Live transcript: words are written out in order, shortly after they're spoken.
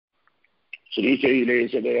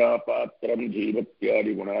श्रीशैलेशदयापात्रं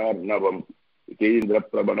धीमत्यादिगुणार्णवं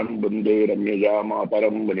यतीन्द्रप्रबलं वन्दे रम्यजा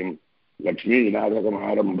मातरं मुनिं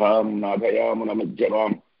लक्ष्मीनाथसमारम्भां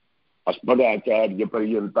नाथयामुनमध्यमाम्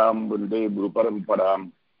अस्मदाचार्यपर्यन्तां वन्दे गुरुपरम्परां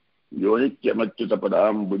यो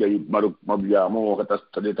नित्यमच्युतपदां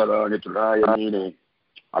बुधयुग्मरुक्मव्यामोहतस्तदितराणि तृणायमीने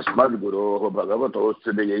अस्मद्गुरोः भगवतोऽस्य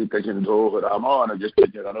दयैकसिन्धोः रामानुजस्य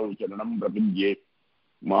चरणौ शरणं प्रपद्ये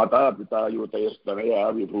माता पिता युवतयस्तनया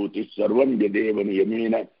विभूतिः सर्वं यदेव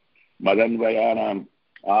नियमेन मदन्वयानाम्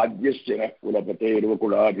आद्यस्य नः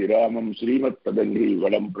कुलपतेर्वकुलाभिरामं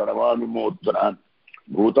श्रीमत्तदङ्घ्रिवलं प्रणमामि मोत्तरान्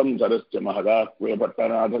भूतं सरस्य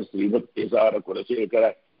महदाह्वयपट्टनाथ श्रीभक्तिसारकुलशेखर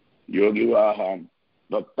योगिवाहान्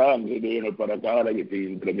भक्तां हृदेन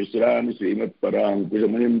परकालयतीन्द्रमिश्रान्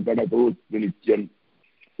श्रीमत्पराङ्कुशमुनिं प्रणतोऽस्मि नित्यम्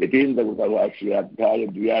यतीन्द्रकृतभाष्याध्याय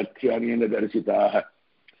द्व्याख्यानेन दर्शिताः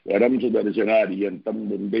वरं सुदर्शनार्यन्तं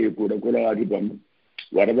वन्दे कुलकुलाधिपं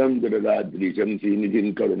वरदं जगदाद्रीशं श्रीनिधिं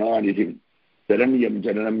करुणानिधिं शरण्यं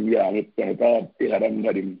शरणं यामि प्रणताप्तिहरं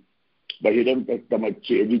हरिं बहिरं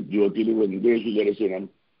तत्तमच्छेदिज्योतिर्वन्दे सुदर्शनं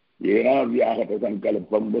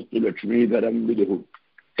येनाव्याहतसङ्कल्पं वस्तुलक्ष्मीधरं विदुः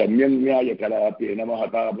सम्यन्यायकलापेन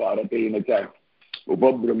महता भारतेन च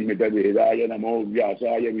उपबृंहितवेदाय नमो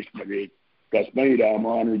व्यासाय विष्णवे तस्मै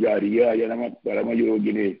रामानुजार्याय नमः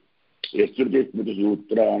परमयोगिने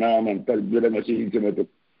यस्तुतिस्मृतिसूत्राणामन्तर्ज्वलमसीचमतु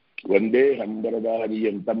वन्देऽहं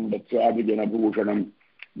वरदार्यन्तं वत्सामि जनभूषणं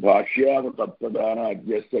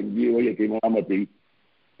भाष्यानुतत्प्रदानाद्य सञ्जीवयति मामपि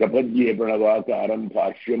प्रपद्ये प्रणवाकारं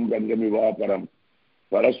भाष्यं रङ्गमिवापरं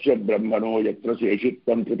परस्य ब्रह्मणो यत्र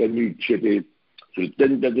शेषित्वं कृतमीक्ष्यते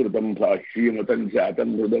श्रुतं च श्रुतं भाष्यमतं ख्यातं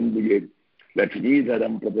हृदं भुजे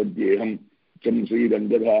लक्ष्मीधरं प्रपद्येऽहं चं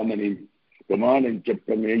श्रीरङ्गधामनि प्रमाणं च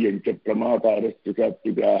प्रमेयं च प्रमातारश्च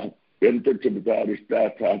सात्विकाः यन्तच्च पितारिष्टाः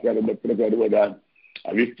सर्वत्र सर्वदा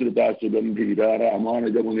अविस्तृता सुगन्धीरा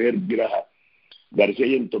रामानुजमुनेर्गिरः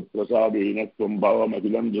दर्शयन्तु प्रसादेन त्वं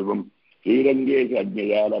भावमखिलं ध्रुवं श्रीरङ्गे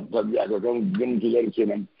अज्ञया लब्धव्यासं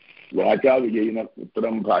सुदर्शनं वाचा विजयिन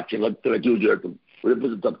पुत्रं भाष्यवत्रचूजटुं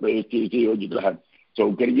विपुतत्वयोजितः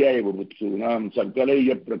सौकर्याय बुभुत्सूनां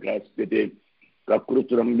सङ्कलय्य प्रकाश्यते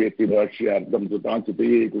प्रकृत्रं वेत्ति भाष्यार्थं सुतांसिते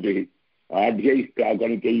कुटिः आढ्यैः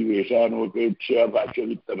काकणिकैः वेशानोपेक्ष्य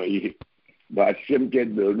भाष्यवित्तमैः भाष्यं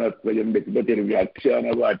चेद्वर्णत्वयं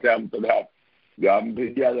व्यक्तिपतिर्व्याख्यानवाचां तथा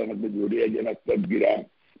गाम्भीर्यादनद्जोडीयजनस्तद्गिरां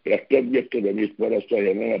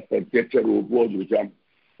प्रत्यव्यक्तधनीश्वरस्वयं प्रत्यक्षरूपो दृशां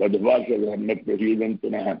तद्भाष्यधर्मप्रसीदं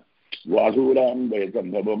पुनः वासूरां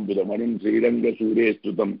वयसम्भवं बुधमणिं श्रीरङ्गसूरे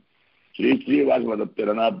स्तुतं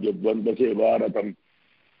श्रीवासवदत्तरणाब्जद्वन्द्वसेवारतं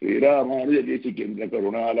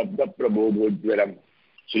श्रीरामानुजदेशिकेन्द्रकरुणालब्धप्रबोधोज्ज्वलम्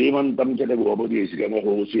श्रीमन्तं च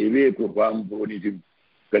गोपदेशिकमहो सेवे कृपां पूनिधिं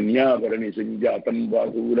कन्याभरणि सञ्जातं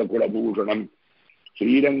वासूरकुलभूषणं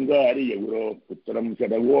श्रीरङ्गार्यगुरोः पुत्रं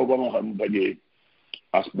शतगोपमहं भजे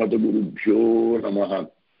अस्मद्गुरुभ्यो नमः।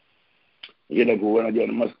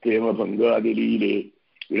 जलभुवनजन्मस्थेमभङ्गादिलीले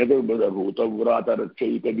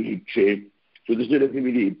विनतुर्बधभूतव्रातरक्षैकदीक्षे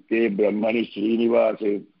सुदशिरसिविदीप्ते ब्रह्मणि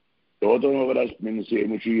श्रीनिवासे तोतमवरस्मिन्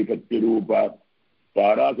सेमुषीपत्तिरूपा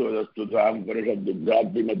पारासुरस्तुतां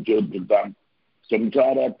परिषद्दुग्धाद्रिमध्योद्धृतां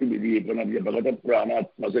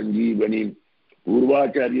संसारात्मविदीपनव्यपगतप्राणात्मसञ्जीवनीं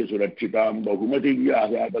पूर्वाचार्यसुरक्षितां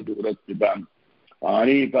बहुमतिव्याघातदूरस्थिताम्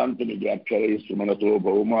आनीकान्तनिजाक्षरैः सुमनसो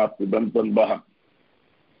भौमात्मबन्धन्वः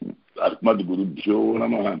अस्मद्गुरुभ्यो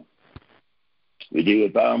नमः।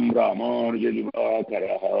 विजयतां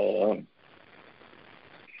रामानुजदिवाकरः।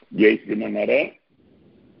 जय श्रीमन्नर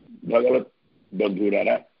भगवत्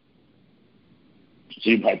बन्धुरारा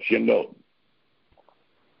శ్రీ భాష్యంలో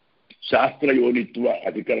శాస్త్రయోనిత్వ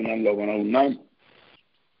అధికరణంలో మనం ఉన్నాం.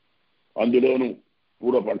 అందులోనూ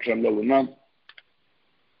పూర్వపక్షంలో ఉన్నాం.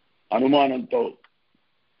 అనుమానంతో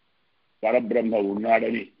పరబ్రహ్మ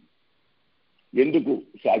ఉన్నాడని ఎందుకు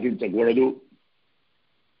సాధించకూడదు,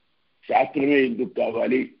 శాస్త్రమే ఎందుకు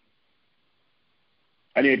కావాలి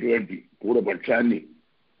అనేటువంటి పూర్వపక్షాన్ని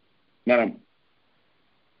మనం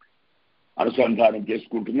అనుసంధానం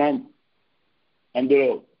చేసుకుంటున్నాం. అందులో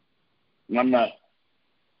నన్న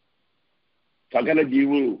సకల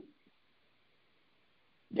జీవులు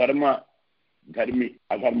ధర్మ ధర్మి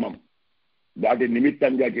అధర్మం వాటి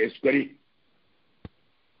నిమిత్తంగా చేసుకొని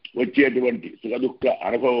వచ్చేటువంటి సుఖదుఃఖ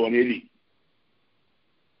అనుభవం అనేది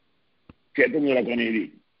చైతన్యులకు అనేది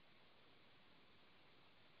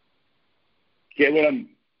కేవలం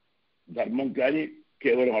ధర్మం కానీ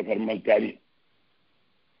కేవలం అధర్మం కానీ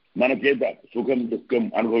మన చేత సుఖం దుఃఖం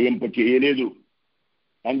అనుభవింప చేయలేదు.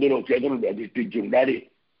 అందులో చేతనుడు అధిష్ఠించి ఉండాలి.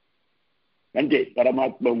 అంటే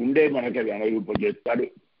పరమాత్మ ఉండే మనకి అది అనుభవింపజేస్తాడు.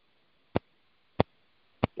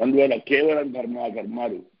 అందువల్ల కేవలం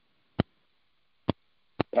ధర్మాధర్మాలు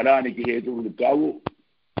ఫలానికి హేతువులు కావు.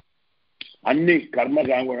 అన్ని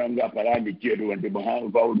కర్మకానుగుణంగా ఫలాన్ని ఇచ్చేటువంటి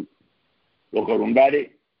మహానుభావుడు ఒకరు ఉండాలి,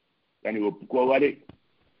 దాన్ని ఒప్పుకోవాలి.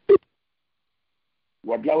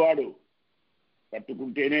 వడ్లవాడు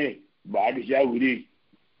పట్టుకుంటేనే బాడిషా ఉరి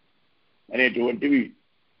అనేటువంటివి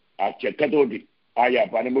ఆ చెక్కతోటి ఆయా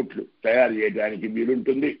పనిముట్లు తయారు చేయడానికి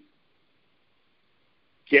వీలుంటుంది.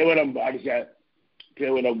 కేవలం బాడిషా,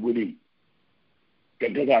 కేవలం ఉరి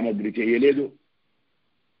చెక్క సామగ్రి చేయలేదు.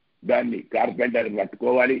 దాన్ని కార్పెంటర్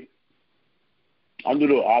పట్టుకోవాలి,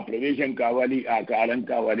 అందులో ఆ ప్రవేశం కావాలి, ఆ కాలం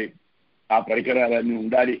కావాలి, ఆ పరికరాలన్నీ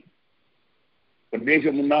ఉండాలి.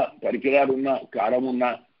 ప్రదేశం ఉన్నా, పరికరాలున్నా, కాలం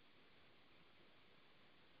ఉన్నా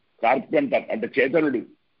కార్పెంటర్ అంటే చేతనుడు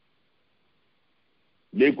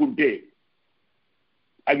లేకుంటే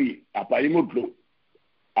అవి ఆ పనిముట్లు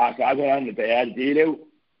ఆ సాధనాన్ని తయారు చేయలేవు.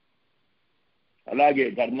 అలాగే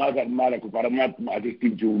ధర్మాధర్మాలకు పరమాత్మ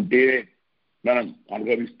అధిష్ఠించి ఉంటే మనం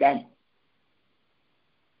అనుభవిస్తాం.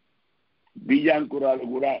 బీజాంకురాలు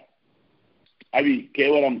కూడా అవి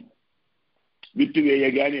కేవలం విత్తు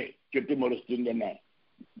వేయగానే చెట్టు మరుస్తుందన్న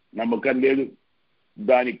నమ్మకం లేదు.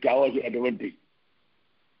 దానికి కావాల్సినటువంటి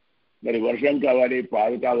మరి వర్షం కావాలి,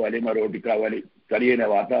 పాలు కావాలి, మరొకటి కావాలి, సరైన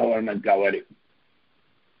వాతావరణం కావాలి.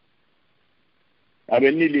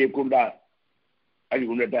 అవన్నీ లేకుండా అది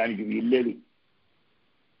ఉండటానికి వీల్లేదు.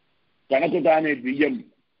 తనకు తానే బియ్యం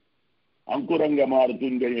అంకురంగా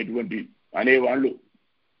మారుతుంది అనేటువంటి అనేవాళ్ళు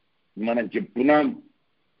మనం చెప్తున్నాం.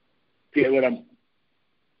 కేవలం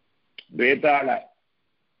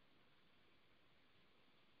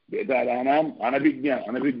బేతాళానాం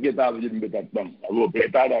అనభిజ్ఞతా విజృంభితత్వం. ఓ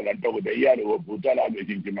బేతాళాలంటే ఒక దయ్యాలు, ఓ భూతాలు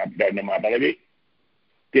ఆలోచించి మాట్లాడిన మాటలవి,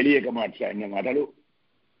 తెలియక మాట్లాడిన మాటలు.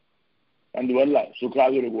 అందువల్ల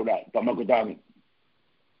సుఖాదులు కూడా తమకు తాను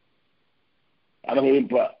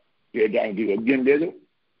అనుభవింప చేయడానికి యోగ్యం లేదు.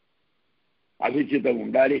 అభిచితం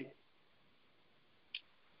ఉండాలి.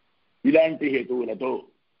 ఇలాంటి హేతువులతో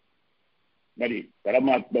మరి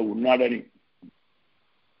పరమాత్మ ఉన్నాడని,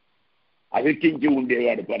 అధిష్ఠించి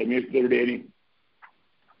ఉండేవాడు పరమేశ్వరుడేని,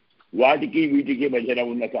 వాటికి వీటికి మధ్యన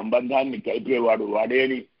ఉన్న సంబంధాన్ని కలిపేవాడు వాడే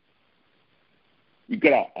అని,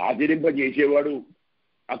 ఇక్కడ ఆచరింపజేసేవాడు,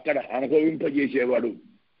 అక్కడ అనుభవింపజేసేవాడు,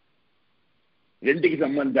 రెంటికి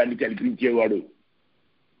సంబంధాన్ని కల్పించేవాడు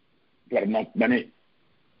పరమాత్మనే.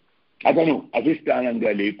 అతను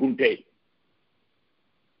అధిష్టానంగా లేకుంటే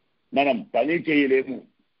మనం పని చేయలేము.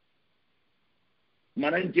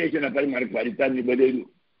 మనం చేసిన పని మనకు ఫలితాన్ని ఇవ్వలేదు.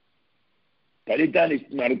 ఫలితాన్ని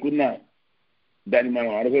అనుకున్న దాన్ని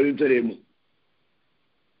మనం అనుభవించలేము.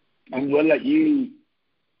 అందువల్ల ఈ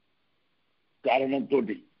కారణంతో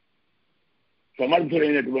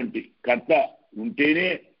సమర్థులైనటువంటి కర్త ఉంటేనే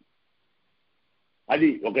అది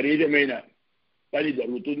ఒక నిజమైన పని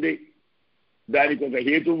జరుగుతుంది. దానికి ఒక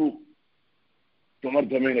హేతువు,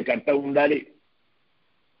 సమర్థమైన కర్త ఉండాలి.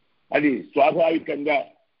 అది స్వాభావికంగా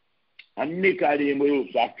అన్ని కార్యములు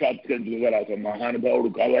సాక్షాత్కరించగల మహానుభావుడు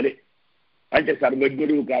కావాలి. అంటే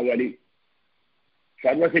సర్వజ్ఞుడు కావాలి,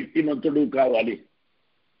 సర్వశక్తిమంతుడు కావాలి,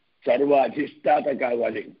 సర్వ అధిష్టాత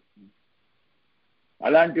కావాలి.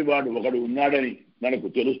 అలాంటి వాడు ఒకడు ఉన్నాడని మనకు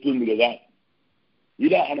తెలుస్తుంది కదా.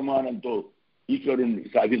 ఇలా అనుమానంతో ఈశ్వరుణ్ణి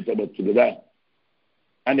సాధించవచ్చు కదా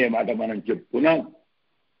అనే మాట మనం చెప్పుకున్నాం.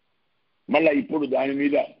 మళ్ళా ఇప్పుడు దాని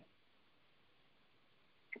మీద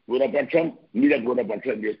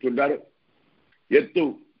పూర్వపక్షం చేస్తుంటారు. ఎత్తు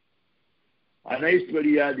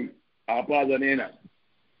అనైశ్వర్యాది ఆపాదనేన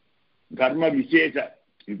ధర్మ విశేష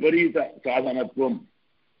విపరీత సాధనత్వం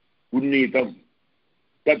ఉన్నీతం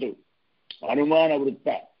తత్ అనుమాన వృత్త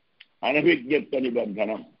అనభిజ్ఞప్త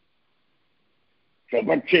నిబంధనం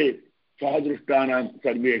స్వపక్షే సహదృష్టానాం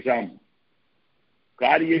సర్వేషాం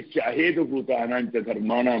కార్యస్య అహేతుభూతానాం చ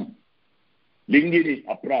ధర్మాణం లింగిని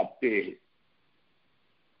అప్రాప్తే.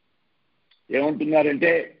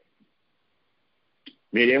 ఏమంటున్నారంటే,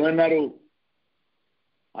 మీరేమన్నారు?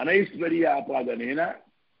 అనైశ్వర్య ఆపాదనేన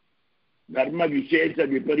ధర్మ విశేష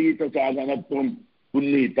విపరీత సాధనత్వం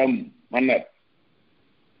ఉన్నీతం అన్నారు.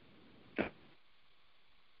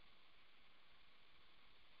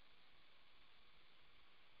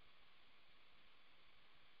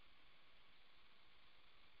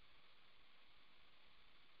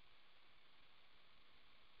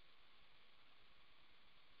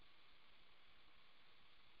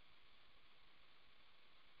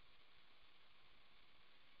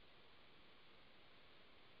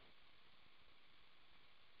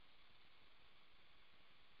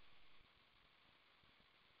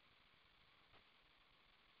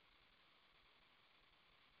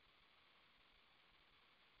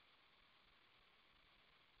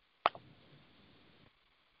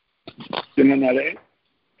 తిన్నారే?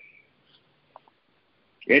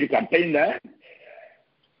 ఏది కట్ అయిందా?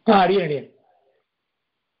 అడిగాను.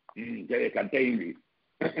 సరే, కట్ అయింది.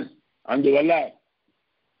 అందువల్ల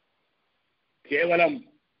కేవలం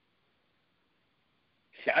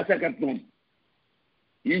శాసకత్వం,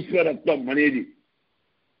 ఈశ్వరత్వం అనేది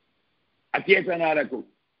అచేతనాలకు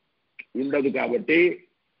ఉండదు. కాబట్టి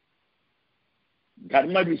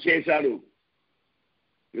ధర్మ విశేషాలు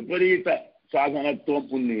విపరీత సాధనత్వం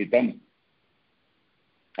ఉన్నీతం.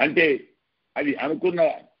 అంటే అవి అనుకున్న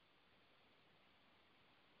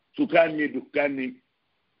సుఖాన్ని దుఃఖాన్ని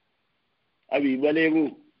అవి ఇవ్వలేవు.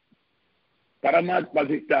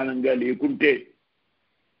 పరమాత్మాధిష్టానంగా లేకుంటే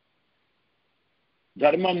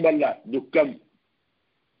ధర్మం వల్ల దుఃఖం,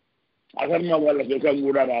 అధర్మం వల్ల సుఖం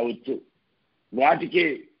కూడా రావచ్చు. వాటికే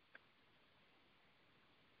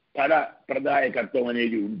ఫల ప్రదాయకత్వం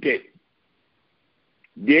అనేది ఉంటే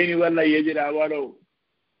దేనివల్ల ఏది రావాలో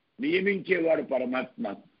నియమించేవాడు పరమాత్మ,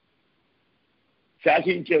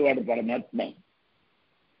 శాసించేవాడు పరమాత్మ,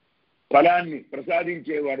 ఫలాన్ని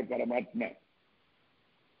ప్రసాదించేవాడు పరమాత్మ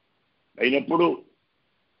అయినప్పుడు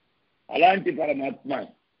అలాంటి పరమాత్మ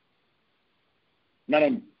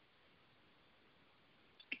మనం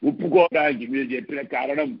ఒప్పుకోవడానికి మీరు చెప్పిన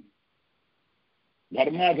కారణం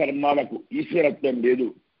ధర్మాధర్మాలకు ఈశ్వరత్వం లేదు,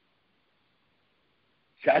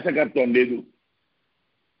 శాసకత్వం లేదు,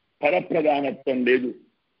 పరప్రధానత్వం లేదు.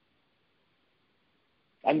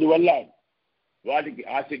 అందువల్ల వాటికి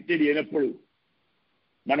ఆ శక్తి లేనప్పుడు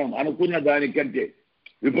మనం అనుకున్న దానికంటే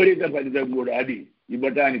విపరీత ఫలితం కూడా అది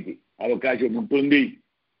ఇవ్వటానికి అవకాశం ఉంటుంది.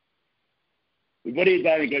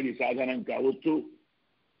 విపరీతానికి అది సాధనం కావచ్చు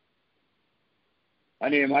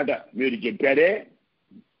అనే మాట మీరు చెప్పారే,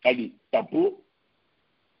 అది తప్పు.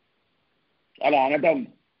 అలా అనటం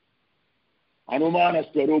అనుమాన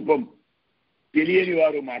స్వరూపం, తెలియని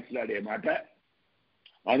వారు మాట్లాడే మాట.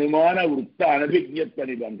 అనుమాన వృత్త అనభిజ్ఞత్వ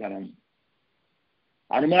నిబంధనం.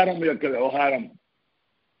 అనుమానం యొక్క వ్యవహారం,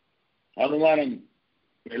 అనుమానం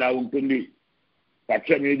ఎలా ఉంటుంది,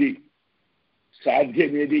 పక్షమేది,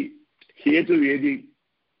 సాధ్యమేది, హేతువేది,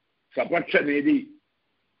 సపక్షమేది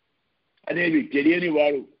అనేవి తెలియని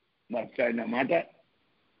వారు మాట్లాడిన మాట.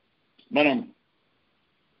 మనం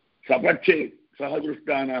సపక్షే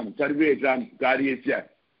సహదృష్టానాం సర్వేషాం కార్యస్య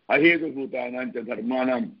అహేతుభూతానాం చ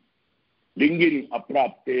ధర్మానాం లింగిని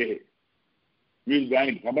అప్రాప్తే. మీరు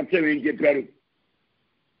దానికి సమస్య ఏం చెప్పారు?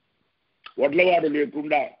 వడ్లవాడు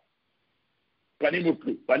లేకుండా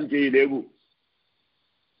పనిముట్లు పనిచేయలేవు,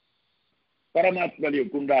 పరమాత్మ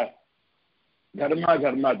లేకుండా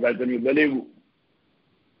ధర్మాధర్మాత్మని ఇవ్వలేవు.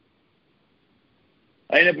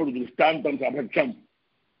 అయినప్పుడు దృష్టాంతం సమక్షం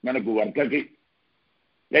మనకు వర్తకి.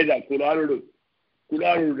 లేదా కులాలుడు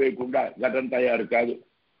లేకుండా ఘటన తయారు కాదు.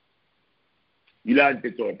 ఇలాంటి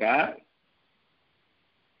చోట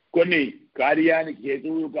కొన్ని కార్యానికి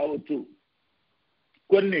హేతువులు కావచ్చు,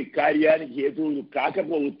 కొన్ని కార్యానికి హేతువులు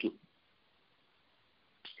కాకపోవచ్చు.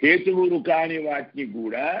 హేతువులు కాని వాటిని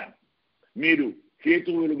కూడా మీరు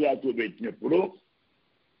హేతువులుగా చూపెట్టినప్పుడు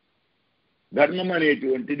ధర్మం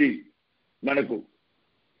అనేటువంటిది మనకు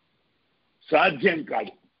సాధ్యం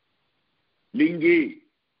కాదు. లింగి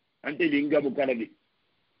అంటే లింగము కలది,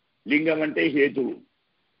 లింగం అంటే హేతువు,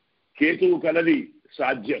 హేతువు కలది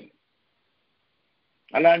సాధ్యం.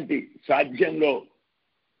 అలాంటి సాధ్యంలో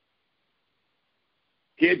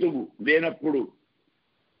హేతువు లేనప్పుడు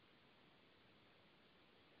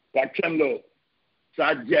పక్షంలో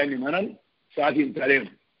సాధ్యాన్ని మనం సాధించలేము.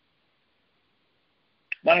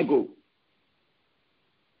 మనకు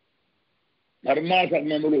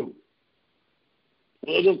ధర్మాధర్మములు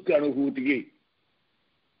ప్రోదుక్క అనుభూతికి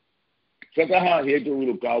స్వతహా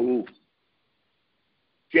హేతువులు కావు,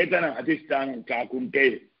 చేతన అధిష్టానం కాకుంటే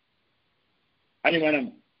అని మనం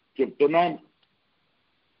చెప్తున్నాం.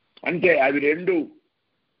 అంటే అవి రెండు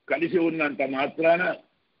కలిసి ఉన్నంత మాత్రాన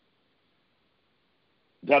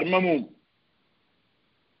ధర్మము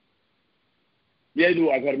లేదు,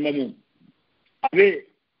 అధర్మము అవే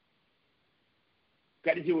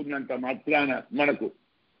కలిసి ఉన్నంత మాత్రాన మనకు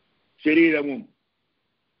శరీరము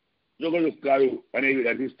సుఖ దుఃఖాలు అనేవి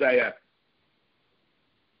లభిస్తాయా?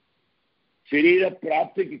 శరీర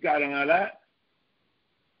ప్రాప్తికి కారణాల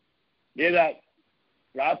లేదా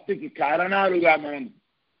ప్రాప్తికి కారణాలుగా మనం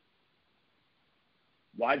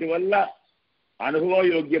వాటి వల్ల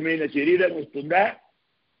అనుభవయోగ్యమైన శరీరం వస్తుందా,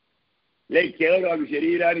 లేక కేవలం అవి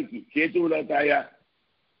శరీరానికి హేతువులవుతాయా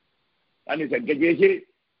అని సంఖ్య చేసి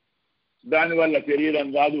దానివల్ల శరీరం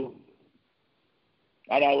కాదు,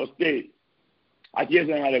 అలా వస్తే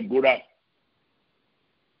అచేతనాలకు కూడా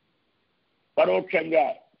పరోక్షంగా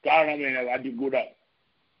కారణమైన వాటికి కూడా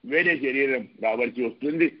వేరే శరీరం రావాల్సి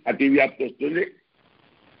వస్తుంది, అతివ్యాప్తి వస్తుంది.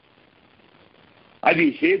 అది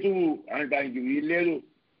హేతువు అనటానికి వీల్లేదు,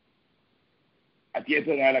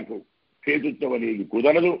 అచేతనాలకు హేతుత్వం అనేది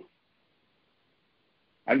కుదరదు.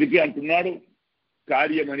 అందుకే అంటున్నాడు,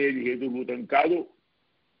 కార్యం అనేది హేతుభూతం కాదు,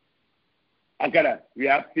 అక్కడ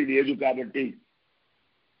వ్యాప్తి లేదు. కాబట్టి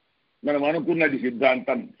మనం అనుకున్నది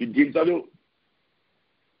సిద్ధాంతం సిద్ధించదు.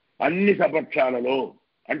 అన్ని సపక్షాలలో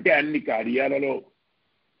అంటే అన్ని కార్యాలలో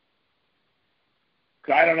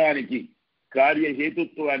కారణానికి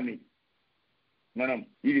కార్యహేతుత్వాన్ని మనం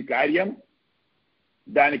ఇది కార్యం,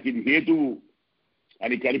 దానికి ఇది హేతువు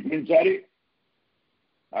అని కల్పించాలి.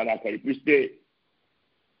 అలా కల్పిస్తే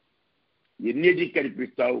ఎన్నిటికి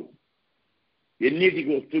కల్పిస్తావు,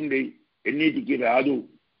 ఎన్నిటికి వస్తుంది, ఎన్నిటికి రాదు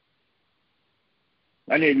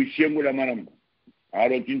అనే విషయం కూడా మనం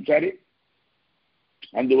ఆలోచించాలి.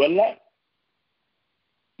 అందువల్ల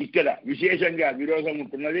ఇక్కడ విశేషంగా విరోధం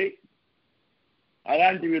ఉంటున్నది.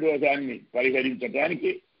 అలాంటి విరోధాన్ని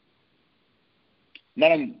పరిహరించడానికి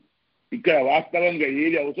మనం ఇక్కడ వాస్తవంగా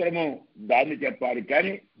ఏది అవసరమో దాన్ని చెప్పాలి,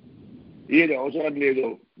 కానీ ఏది అవసరం లేదో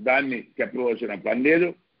దాన్ని చెప్పవలసిన పని లేదు.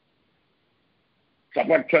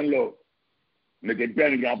 సపక్షంలో నేను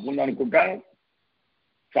చెప్పాను, జ్ఞాపకం అనుకుంటాను,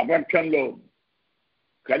 సపక్షంలో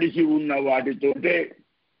కలిసి ఉన్న వాటితోటే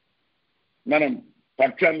మనం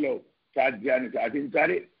పక్షంలో సాధ్యాన్ని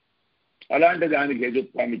సాధించాలి. అలాంటి దానికి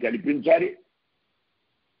హేతుత్వాన్ని కల్పించాలి.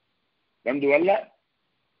 అందువల్ల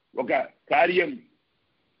ఒక కార్యం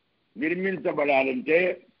నిర్మించబడాలంటే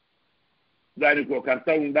దానికి ఒక కర్త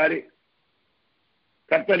ఉండాలి.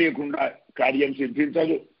 కర్త లేకుండా కార్యం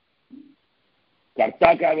సిద్ధించదు. కర్త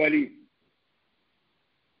కావాలి,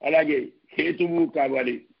 అలాగే హేతువు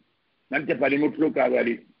కావాలి, అంటే పనిముట్లు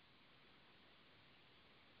కావాలి.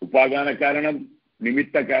 ఉపాదాన కారణం,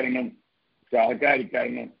 నిమిత్త కారణం, సహకారి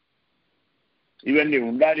కారణం ఇవన్నీ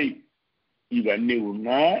ఉండాలి. ఇవన్నీ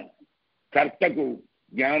ఉన్నా కర్తకు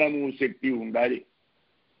జ్ఞానము శక్తి ఉండాలి.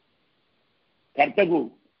 కర్తకు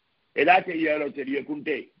ఎలా చెయ్యాలో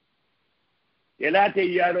తెలియకుంటే, ఎలా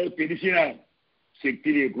చెయ్యాలో తెలిసిన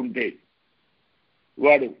శక్తి లేకుంటే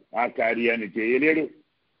వాడు ఆ కార్యాన్ని చేయలేడు.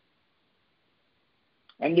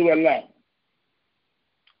 అందువల్ల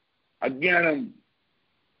అజ్ఞానం,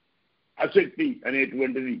 అశక్తి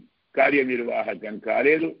అనేటువంటిది కార్యనిర్వాహకం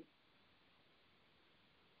కాలేదు.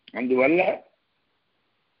 అందువల్ల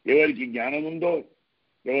ఎవరికి జ్ఞానం ఉందో,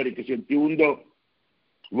 ఎవరికి శక్తి ఉందో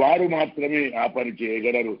వారు మాత్రమే ఆ పని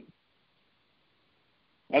చేయగలరు.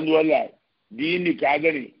 అందువల్ల దీన్ని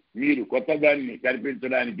కాదని మీరు కొత్త దాన్ని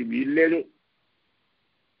కల్పించడానికి వీల్లేదు.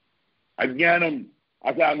 అజ్ఞానం,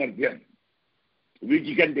 అసామర్థ్యం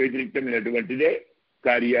వీటికంటే వ్యతిరేక్తమైనటువంటిదే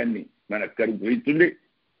కార్యాన్ని మనకు కలుగుతుంది.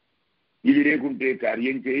 ఇది లేకుంటే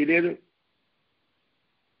కార్యం చేయలేదు.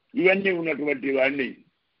 ఇవన్నీ ఉన్నటువంటి వాడిని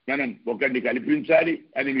మనం ఒకరిని కల్పించాలి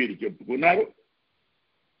అని మీరు చెప్పుకున్నారు.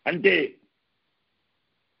 అంటే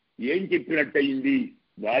ఏం చెప్పినట్టయింది?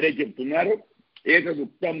 వారే చెప్తున్నారు,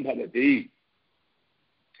 ఏకదుక్తం భవతి,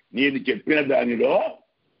 నేను చెప్పిన దానిలో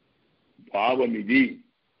భావమిది.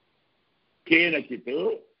 కేనచిత్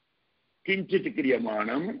కించిత్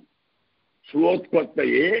క్రియమాణం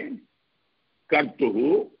స్వోత్పత్తయే కర్తు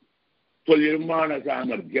స్వనిర్మాణ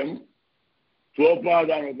సామర్థ్యం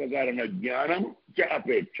స్వోపాదానోపకరణ జ్ఞానం చ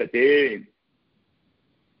అపేక్షతే.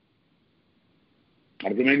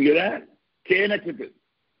 అర్థమైంది కదా? కేనచిత్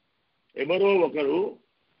ఎవరో ఒకరు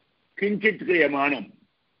కించిత్ క్రియమాణం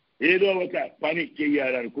ఏదో ఒక పని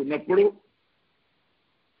చెయ్యాలనుకున్నప్పుడు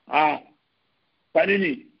ఆ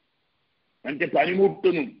పనిని అంటే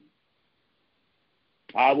పనిముట్టును,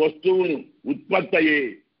 ఆ వస్తువును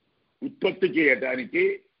ఉత్పత్తి చేయటానికి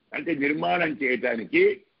అంటే నిర్మాణం చేయటానికి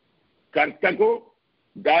కర్తకు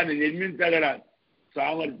దాన్ని నిర్మించగల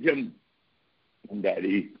సామర్థ్యం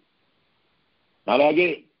ఉండాలి. అలాగే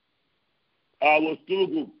ఆ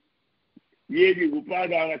వస్తువుకు ఏది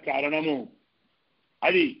ఉపాదాన కారణమో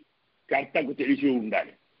అది కర్తకు తెలిసి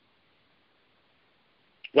ఉండాలి.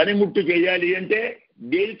 పనిముట్టు చేయాలి అంటే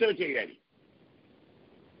దేనితో చేయాలి?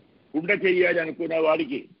 కుండ చేయాలి అనుకున్న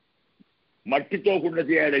వాడికి మట్టితో కుండ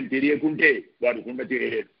చేయాలని తెలియకుంటే వాడు కుండ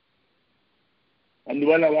చేయలేడు.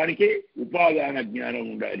 అందువల్ల వానికి ఉపాదాన జ్ఞానం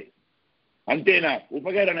ఉండాలి. అంతేనా?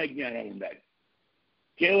 ఉపకరణ జ్ఞానం ఉండాలి.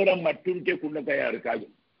 కేవలం మట్టి ఉంటే కుండ తయారు కాదు.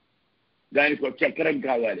 దానికి ఒక చక్రం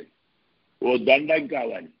కావాలి, ఓ దండం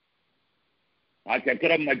కావాలి. ఆ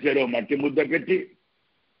చక్రం మధ్యలో మట్టి ముద్ద పెట్టి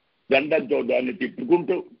దండంతో దాన్ని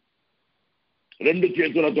తిప్పుకుంటూ రెండు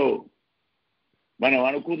చేతులతో మనం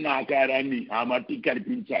అనుకున్న ఆకారాన్ని ఆ మట్టి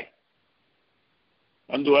కల్పించాలి.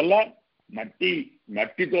 అందువల్ల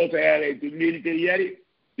మట్టితో తయారైతుంది అని తెలియాలి.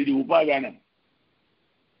 ఇది ఉపాదానం.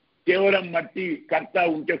 కేవలం మట్టి కర్త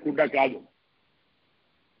ఉంటే కుండ కాదు,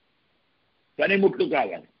 పనిముట్లు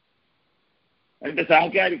కావాలి, అంటే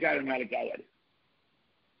సహకారి కారణాలు కావాలి.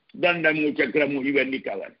 దండము, చక్రము ఇవన్నీ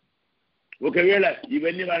కావాలి. ఒకవేళ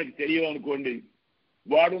ఇవన్నీ వాడికి తెలియవనుకోండి,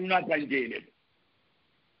 వాడున్నా పని చేయలేదు.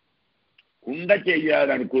 కుండ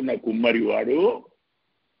చెయ్యాలనుకున్న కుమ్మరి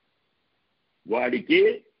వాడికి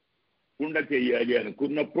కుండ చెయ్యాలి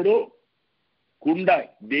అనుకున్నప్పుడు కుండ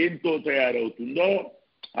దేంతో తయారవుతుందో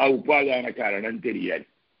ఆ ఉపాదాన కారణం తెలియాలి.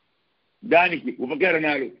 దానికి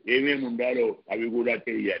ఉపకరణాలు ఏమేమి ఉండాలో అవి కూడా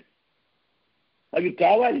తెలియాలి. అవి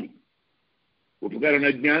కావాలి. ఉపకరణ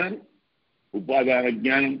జ్ఞానం, ఉపాదాన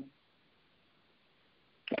జ్ఞానం,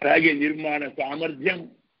 అలాగే నిర్మాణ సామర్థ్యం,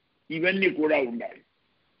 ఇవన్నీ కూడా ఉండాలి.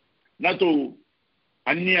 నతు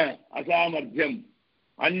అన్య అసామర్థ్యం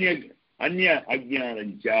అన్య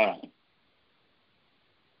అజ్ఞానంచ.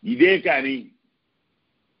 ఇదే కానీ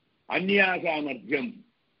అన్యాసామర్థ్యం,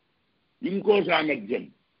 ఇంకో సామర్థ్యం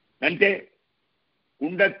అంటే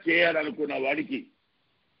కుండ చేయాలనుకున్న వాడికి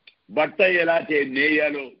బట్ట ఎలా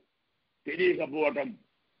నేయాలో తెలియకపోవటం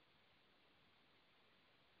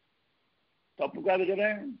తప్పు కాదు కదా.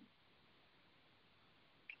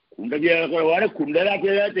 కుండ చేయాలనుకున్న వాడు కుండలా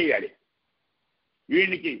చేయాలి.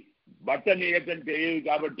 వీడికి బట్ట నేయటం తెలియదు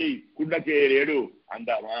కాబట్టి కుండ చేయలేడు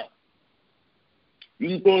అందామా?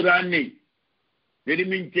 ఇంకో దాన్ని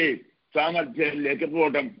నిర్మించే సామర్థ్యం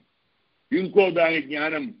లేకపోవటం, ఇంకో దాని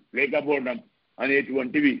జ్ఞానం లేకపోవడం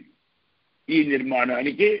అనేటువంటివి ఈ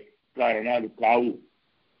నిర్మాణానికి కారణాలు కావు.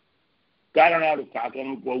 కారణాలు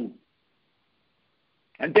కాకను పోవు.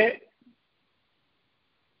 అంటే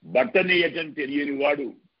బట్ట నేయటం తెలియని వాడు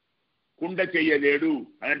కుండ చెయ్యలేడు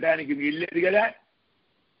అనటానికి వీల్లేదు కదా.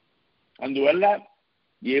 అందువల్ల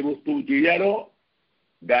ఏ వస్తువు చేయాలో,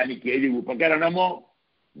 దానికి ఏది ఉపకరణమో,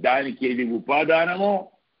 దానికి ఏది ఉపాదానమో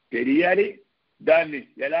తెలియాలి. దాన్ని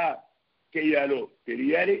ఎలా చేయాలో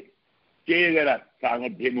తెలియాలి. చేయగల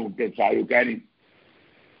సామర్థ్యం ఉంటే చాలు. కానీ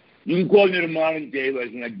ఇంకో నిర్మాణం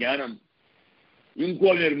చేయవలసిన జ్ఞానం, ఇంకో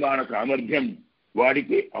నిర్మాణ సామర్థ్యం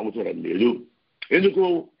వాడికి అవసరం లేదు. ఎందుకు?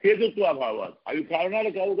 హేతుత్వ అభావాలు. అవి కారణాలు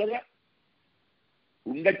కావు కదా.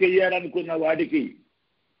 కుండ చెయ్యాలనుకున్న వాడికి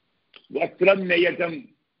వస్త్రం నెయ్యటం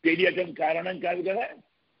తెలియటం కారణం కాదు కదా.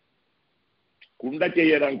 కుండ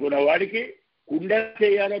చేయాలనుకున్న వాడికి కుండ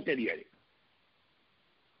చేయాలో తెలియాలి.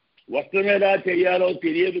 వస్త్రం ఎలా చేయాలో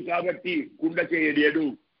తెలియదు కాబట్టి కుండ చేయలేడు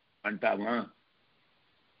అంటామా?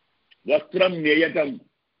 వస్త్రం నేయటం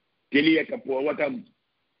తెలియకపోవటం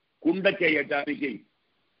కుండ చేయటానికి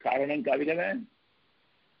కారణం కాదు కదా.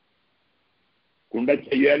 కుండ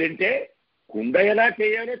చెయ్యాలంటే కుండ ఎలా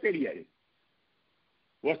చేయాలో తెలియాలి.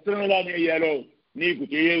 వస్త్రం ఎలా నేయాలో నీకు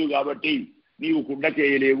చేయవు కాబట్టి నీవు కుండ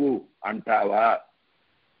చేయలేవు అంటావా?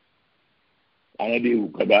 అనలేవు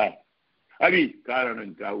కదా. అవి కారణం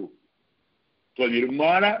కావు.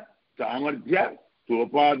 స్వనిర్మాణ సామర్థ్య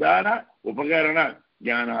స్వోపాదాన ఉపకరణ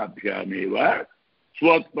జ్ఞానాభ్యామేవ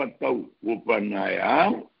స్వోత్పత్తౌ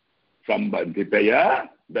ఉపన్నాయాం సంబంధితయా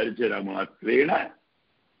దర్శనమాత్రేణ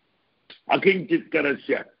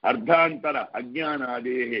అకించిత్కరస్య అర్ధాంతర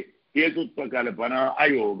అజ్ఞానాదేహ హేతుత్వ కల్పన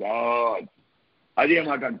అయోగాత్. అదే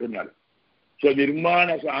మాట అంటున్నారు. స్వనిర్మాణ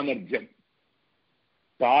సామర్థ్యం,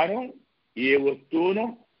 తాను ఏ వస్తువును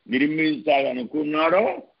నిర్మించాలనుకున్నాడో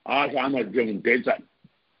ఆ సామర్థ్యం ఉంటే చాలు.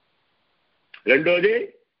 రెండోది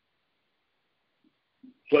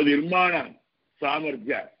స్వనిర్మాణ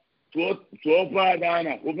సామర్థ్య స్వోపాదాన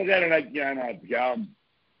ఉపకరణ జ్ఞానాభ్యాం.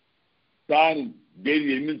 తాను దేని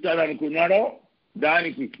నిర్మించాలనుకున్నాడో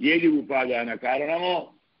దానికి ఏది ఉపాదాన కారణమో,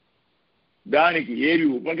 దానికి ఏవి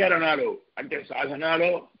ఉపకరణాలో అంటే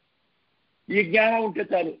సాధనాలో ఈ జ్ఞానం ఉంటే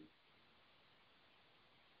చాలు.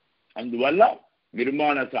 అందువల్ల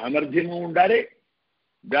నిర్మాణ సామర్థ్యము ఉండాలి,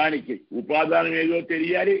 దానికి ఉపాదానం ఏదో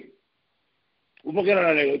తెలియాలి,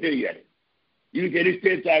 ఉపకరణాలు ఏదో తెలియాలి. ఇవి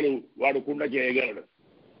తెలిస్తే చాలు, వాడు కుండ చేయగలడు.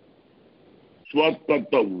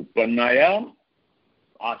 స్వోత్పత్త ఉత్పన్నాయా,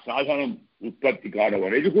 ఆ సాధనం ఉత్పత్తి కావడం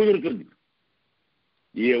అనేది కుదురుతుంది.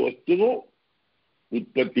 ఏ వస్తువు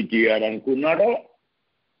ఉత్పత్తి చేయాలనుకున్నాడో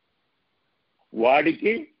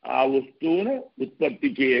వాడికి ఆ వస్తువును ఉత్పత్తి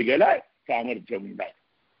చేయగల సామర్థ్యం ఉండాలి.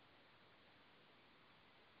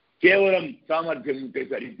 కేవలం సామర్థ్యం ఉంటే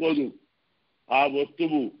సరిపోదు, ఆ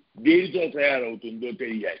వస్తువు దేనితో తయారవుతుందో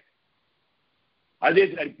తెలియాలి. అదే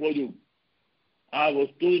సరిపోదు, ఆ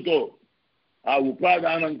వస్తువుతో, ఆ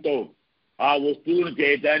ఉపాదానంతో ఆ వస్తువును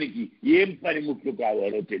చేయటానికి ఏం పనిముట్లు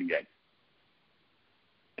కావాలో తెలియాలి.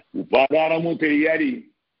 ఉపాదానము తెలియాలి,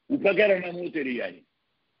 ఉపకరణము తెలియాలి.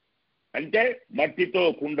 అంటే మట్టితో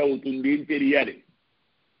కుండ అవుతుంది అని తెలియాలి.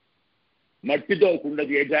 మట్టితో కుండ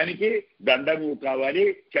చేయడానికి దండము కావాలి,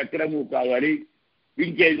 చక్రము కావాలి,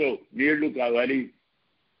 ఇంకేదో నీళ్లు కావాలి,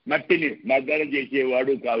 మట్టిని మద్దన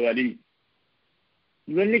చేసేవాడు కావాలి.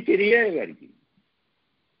 ఇవన్నీ తెలియాలి వారికి.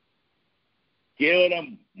 కేవలం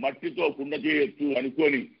మట్టితో కుండ చేయొచ్చు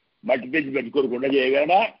అనుకొని మట్టి తెచ్చి పెట్టుకొని కుండ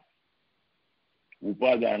చేయగలడా?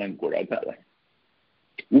 ఉపాదానం కూడా కావాలి,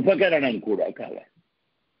 ఉపకరణం కూడా కావాలి,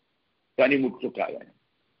 పనిముట్టు కావాలి,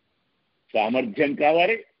 సామర్థ్యం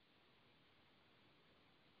కావాలి,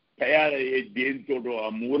 తయారయ్యే దేనితోటో ఆ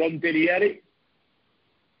మూలం తెలియాలి,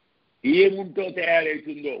 ఏముంటో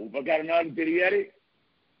తయారవుతుందో ఉపకరణాలు తెలియాలి.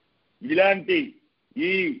 ఇలాంటి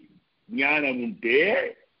ఈ జ్ఞానం ఉంటే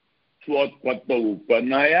స్వోత్పత్త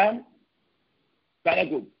ఉత్పన్నాయ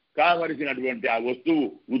తనకు కావలసినటువంటి ఆ వస్తువు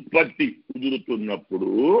ఉత్పత్తి కుదురుతున్నప్పుడు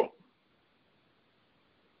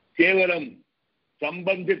కేవలం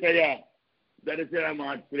సంబంధితయ దర్శన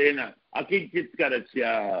మాత్రేన అకించిత్కరస్య,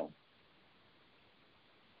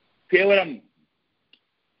 కేవలం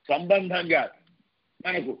సంబంధంగా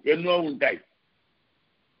మనకు ఎన్నో ఉంటాయి.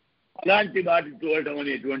 అలాంటి వాటిని చూడటం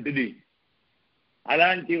అనేటువంటిది,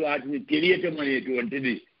 అలాంటి వాటిని తెలియటం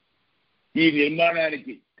అనేటువంటిది ఈ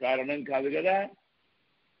నిర్మాణానికి కారణం కాదు కదా.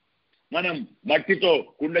 మనం మట్టితో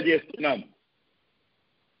కుండ చేస్తున్నాం,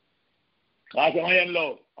 ఆ సమయంలో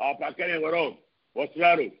ఆ పక్కన ఎవరో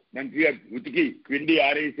వస్త్రాలు మంచిగా ఉతికి పిండి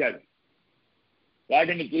ఆరేశారు,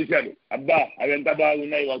 వాటిని చూశాడు, అబ్బా అవి ఎంత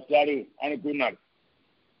బాగున్నాయి వస్త్రాలు అనుకున్నాడు.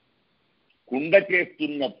 కుండ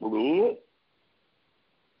చేస్తున్నప్పుడు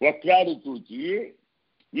వస్త్రాలు చూచి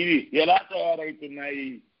ఇవి ఎలా తయారవుతున్నాయి,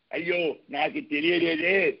 అయ్యో నాకు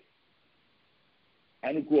తెలియలేదే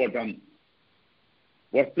అనుకోవటం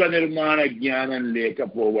వస్త్ర నిర్మాణ జ్ఞానం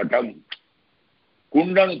లేకపోవటం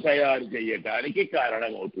కుండను తయారు చేయటానికి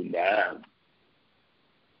కారణమవుతుందా?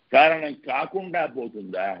 కారణం కాకుండా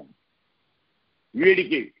పోతుందా?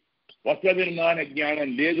 వీడికి వస్త్ర నిర్మాణ జ్ఞానం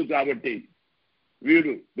లేదు కాబట్టి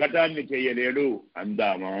వీడు ఘటాన్ని చేయలేడు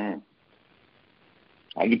అందామా?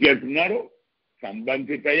 అందుకే అంటున్నాడు,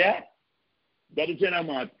 సంబంధితయ దర్శన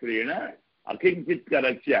మాత్రేణ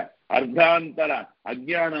అకించిత్కరస్య అర్ధాంతర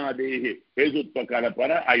అజ్ఞానాదే హేతుత్వ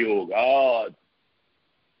కల్పన అయోగాత్.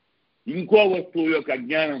 ఇంకో వస్తువు యొక్క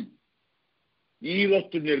అజ్ఞానం ఈ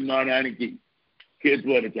వస్తు నిర్మాణానికి హేతు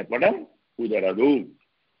అని చెప్పడం కుదరదు.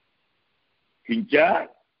 కించ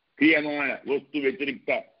క్రియమాణ వస్తు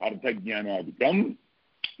వ్యతిరిక్త అర్థజ్ఞానాధికం,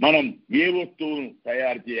 మనం ఏ వస్తువును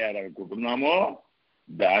తయారు చేయాలనుకుంటున్నామో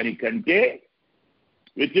దానికంటే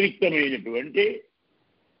వ్యతిరిక్తమైనటువంటి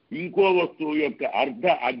ఇంకో వస్తువు యొక్క అర్ధ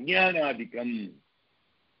అజ్ఞానాధికం,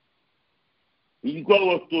 ఇంకో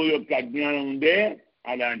వస్తువు యొక్క అజ్ఞానం ఉందే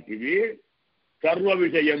అలాంటివి సర్వ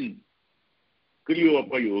విషయం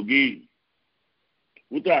క్రియోపయోగి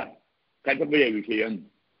ఉత కటపయ విషయం.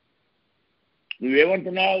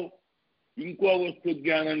 నువ్వేమంటున్నావు? ఇంకో వస్తు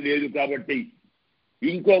జ్ఞానం లేదు కాబట్టి,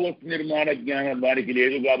 ఇంకో వస్తు నిర్మాణ జ్ఞానం వారికి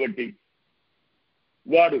లేదు కాబట్టి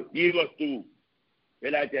వాడు ఈ వస్తువు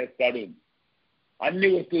ఎలా చేస్తాడు, అన్ని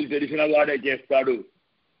వస్తువులు తెలిసిన వాడే చేస్తాడు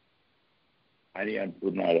అని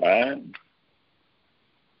అంటున్నావా?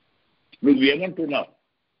 నువ్వేమంటున్నావు?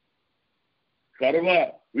 సర్వ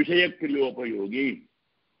విషయ క్రియోపయోగి.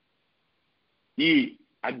 ఈ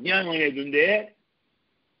అజ్ఞానం అనేది ఉందే,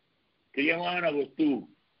 క్రియమాణ వస్తువు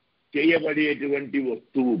చేయబడేటువంటి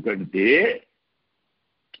వస్తువు కంటే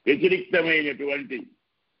వ్యతిరిక్తమైనటువంటి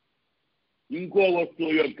ఇంకో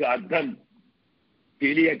వస్తువు యొక్క అర్థం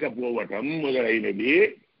తెలియకపోవటం మొదలైనది,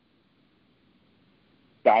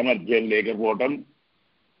 సామర్థ్యం లేకపోవటం.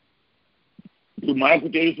 ఇప్పుడు మనకు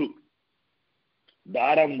తెలుసు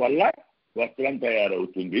దారం వల్ల వస్త్రం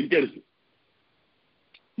తయారవుతుంది అని తెలుసు.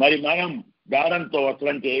 మరి మనం దారంతో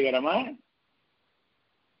వస్త్రం చేయగలమా?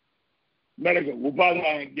 మనకు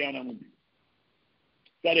ఉపాదాన జ్ఞానం ఉంది.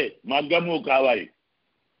 సరే, మగ్గము కావాలి,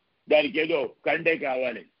 దానికి ఏదో కండే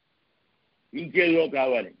కావాలి, ఇంకేదో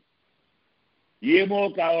కావాలి, ఏమో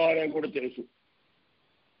కావాలని కూడా తెలుసు.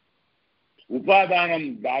 ఉపాదానం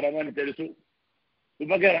దారం అని తెలుసు,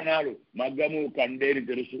 ఉపకరణాలు మగ్గము కండేని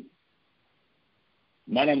తెలుసు.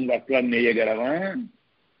 మనం వస్త్రం నేయగలమా?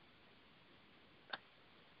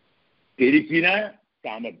 తెలిసిన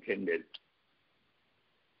సామర్థ్యం లేదు.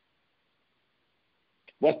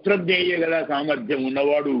 వస్త్రం నేయగల సామర్థ్యం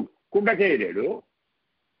ఉన్నవాడు కుండ చేయలేడు,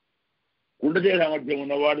 కుండ చేయ సామర్థ్యం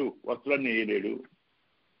ఉన్నవాడు వస్త్రం నేయలేడు.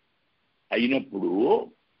 అయినప్పుడు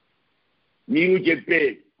నీవు చెప్పే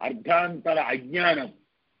అర్ధాంతర అజ్ఞానం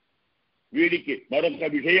వీడికి మరొక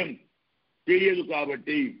విషయం తెలియదు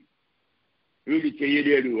కాబట్టి వీడు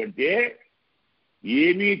చెయ్యలేడు అంటే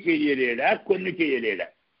ఏమీ చెయ్యలేడా? కొన్ని చెయ్యలేడా?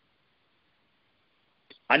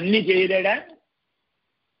 అన్ని చేయలేడా?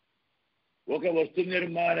 ఒక వస్తు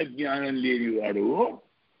నిర్మాణ జ్ఞానం లేనివాడు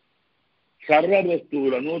సర్వ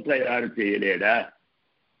వస్తువులను తయారు చేయలేడా?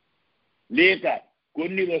 లేక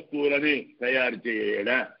కొన్ని వస్తువులని తయారు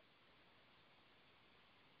చేయలేడా?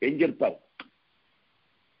 ఏం చెప్తావు?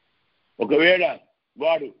 ఒకవేళ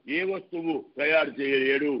వాడు ఏ వస్తువు తయారు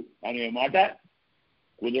చేయలేడు అనే మాట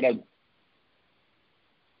కుదరదు.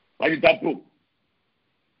 అది తప్పు.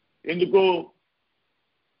 ఎందుకు?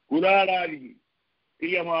 కులాడాది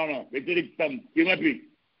క్రియమాణ వ్యతిరిక్తం కిమపి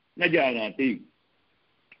న జానాతి.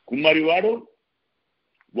 కుమ్మరివాడు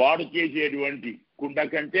వాడు చేసేటువంటి కుండ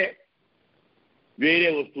కంటే వేరే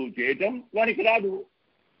వస్తువు చేయటం వానికి రాదు,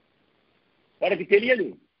 వాడికి తెలియదు.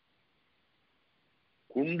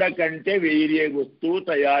 కుండ కంటే వేరే వస్తువు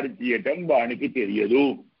తయారు చేయటం వానికి తెలియదు.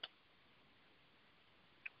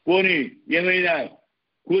 పోనీ ఏమైనా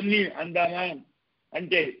కొన్ని అందామా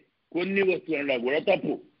అంటే కొన్ని వస్తువుల కూడా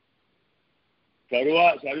తప్పు.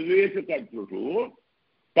 సర్వేషు కర్తృషు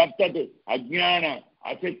తత్తత్ అజ్ఞాన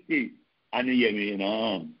ఆసక్తి అనియమేనా.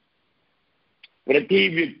 ప్రతి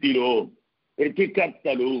వ్యక్తిలో ప్రతి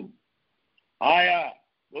కర్తలు ఆయా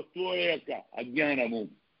వస్తువుల యొక్క అజ్ఞానము,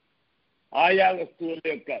 ఆయా వస్తువుల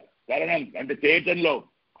యొక్క కరణం అంటే చేయటంలో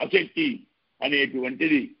ఆసక్తి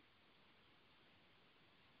అనేటువంటిది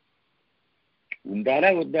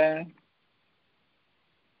ఉండాలా వద్దా?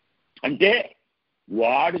 అంటే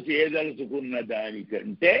వాడు చేయదలుచుకున్న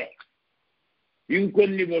దానికంటే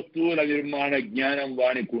ఇంకొన్ని వస్తువుల నిర్మాణ జ్ఞానం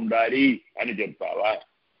వానికి ఉండాలి అని చెప్తావా?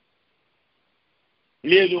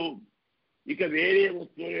 లేదు, ఇక వేరే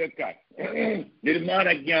వస్తువుల యొక్క నిర్మాణ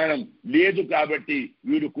జ్ఞానం లేదు కాబట్టి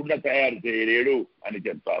వీడు కుండ తయారు చేయలేడు అని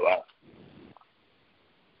చెప్తావా?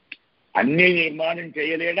 అన్నీ నిర్మాణం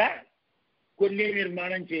చేయలేడా? కొన్ని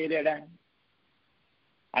నిర్మాణం చేయలేడా?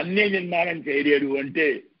 అన్నీ నిర్మాణం చేయలేడు అంటే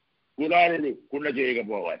కులాలు కుండ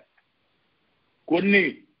చేయకపోవాలి. కొన్ని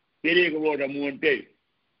తెలియకపోవడము అంటే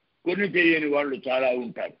కొన్ని తెలియని వాళ్ళు చాలా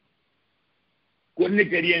ఉంటారు. కొన్ని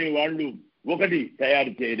తెలియని వాళ్ళు ఒకటి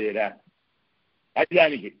తయారు చేయలేరా? అది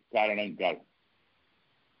దానికి కారణం కాదు.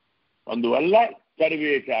 అందువల్ల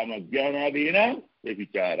సర్వేషాం అజ్ఞానాదీనాం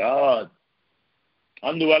వ్యభిచారాత్.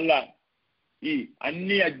 అందువల్ల ఈ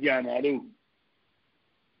అన్ని అజ్ఞానాలు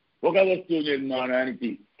ఒక వస్తువు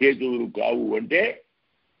నిర్మాణానికి హేతువులు కావు అంటే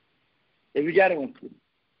వ్యభిచారం వస్తుంది.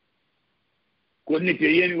 కొన్ని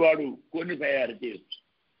తెలియని వాడు కొన్ని తయారు చేయొచ్చు,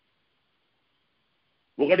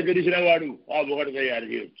 ఒకటి తెలిసిన వాడు ఒకటి తయారు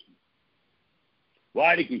చేయొచ్చు.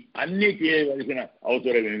 వాడికి అన్నీ చేయవలసిన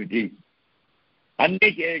అవసరం ఏమిటి? అన్నీ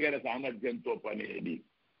చేయగల సామర్థ్యంతో పనేది.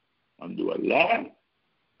 అందువల్ల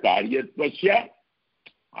కార్యత్వస్య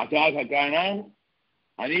అసాధకానాం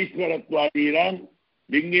అనీశ్వరత్వాదీనాం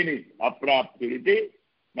లింగిని అప్రాప్తిరితి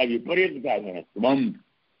నా విపరీత సాధనత్వం.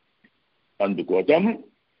 అందుకోసం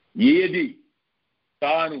ఏది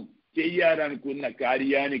తాను చెయ్యాలనుకున్న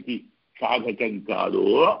కార్యానికి సాధకం కాదో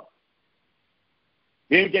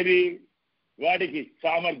ఏమిటది? వాడికి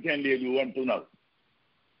సామర్థ్యం లేదు అంటున్నారు.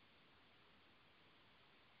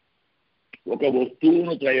 ఒక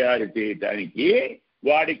వస్తువును తయారు చేయటానికి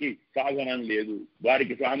వాడికి సాధనం లేదు,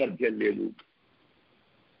 వాడికి సామర్థ్యం లేదు,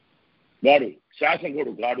 వాడు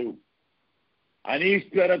శాసకుడు కాడు.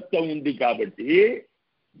 అనీశ్వరత్వం ఉంది కాబట్టి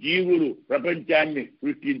జీవులు ప్రపంచాన్ని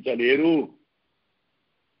సృష్టించలేరు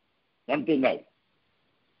అంటున్నారు.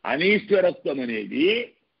 అనీశ్వరత్వం అనేది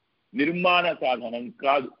నిర్మాణ సాధనం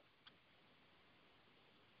కాదు.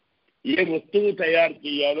 ఏ వస్తువు తయారు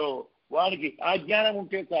చేయాలో వానికి ఆ జ్ఞానం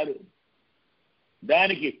ఉంటే చాలు.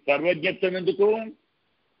 దానికి సర్వజ్ఞత్వం ఎందుకు?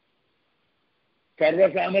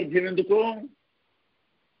 సర్వసామర్థ్యం ఎందుకు?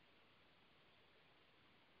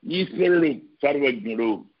 ఈశ్వరుడు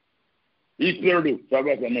సర్వజ్ఞుడు, ఈశ్వరుడు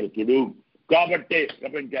సర్వసమర్థుడు కాబట్టే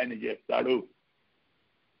ప్రపంచాన్ని చేస్తాడు.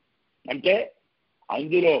 అంటే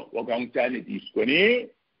అందులో ఒక అంశాన్ని తీసుకొని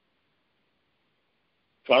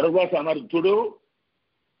సర్వసమర్థుడు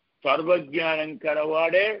సర్వజ్ఞానం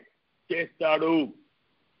కలవాడే చేస్తాడు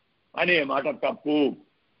అనే మాట తప్పు.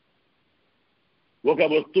 ఒక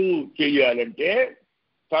వస్తువు చేయాలంటే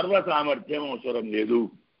సర్వసామర్థ్యం అవసరం లేదు,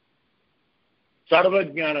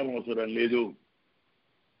 సర్వజ్ఞానం అవసరం లేదు.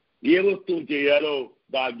 ఏ వస్తువు చేయాలో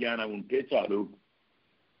దా జ్ఞానం ఉంటే చాలు,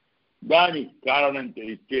 దాని కారణం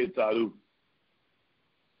తెలిస్తే చాలు.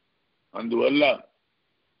 అందువల్ల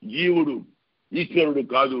జీవుడు ఈశ్వరుడు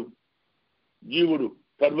కాదు, జీవుడు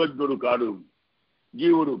సర్వజ్ఞుడు కాదు,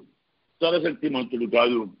 జీవుడు సర్వశక్తిమంతుడు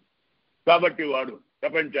కాదు. కాబట్టి వాడు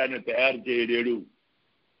ప్రపంచాన్ని తయారు చేయలేడు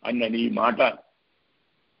అన్న నీ మాట,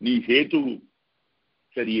 నీ హేతువు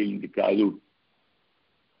సరి అయింది కాదు.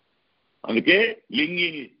 అందుకే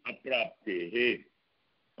లింగిని అప్రాప్తే,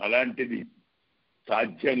 అలాంటిది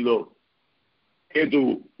సాధ్యంలో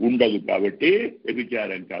హేతువు ఉండదు కాబట్టి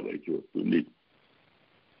వ్యభిచారం కావలసి వస్తుంది.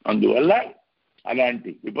 అందువల్ల అలాంటి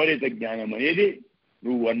విపరీత జ్ఞానం అనేది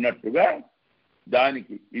నువ్వు అన్నట్టుగా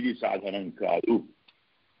దానికి ఇది సాధనం కాదు.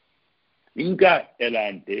 ఇంకా ఎలా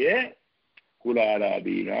అంటే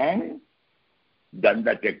కులాలాదీనాం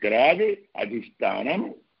దండచక్రాది అధిష్టానం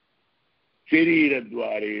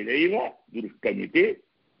శరీరద్వారేణైవ దృష్టమితి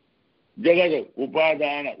జగద్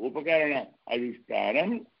ఉపాదాన ఉపకరణ అధిష్టానం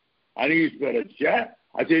అనీశ్వరస్య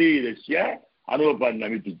అశరీరస్య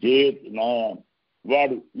అనుపన్నమితి చేత్ నా.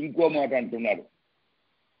 వాడు ఇంకో మాట అంటున్నాడు,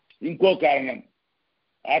 ఇంకో కారణం,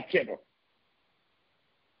 ఆక్షేపం.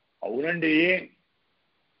 అవునండి,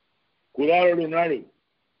 కులాలుడు ఉన్నాడు,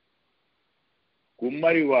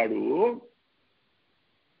 కుమ్మరివాడు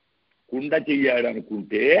కుండ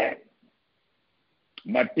చెయ్యాలనుకుంటే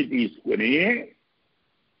మట్టి తీసుకొని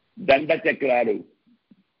దండ చక్రాలు,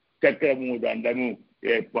 చక్రము దండము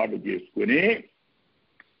ఏర్పాటు చేసుకొని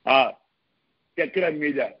ఆ చక్రం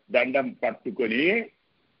మీద దండం పట్టుకొని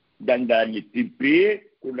దండాన్ని తిప్పి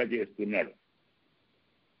కుండ చేస్తున్నాడు.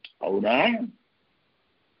 అవునా?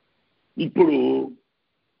 ఇప్పుడు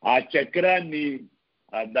ఆ చక్రాన్ని,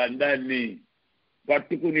 ఆ దండాన్ని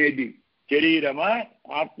పట్టుకునేది శరీరమా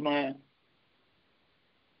ఆత్మ?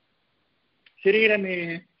 శరీరమే.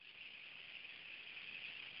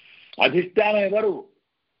 అధిష్టానం ఎవరు?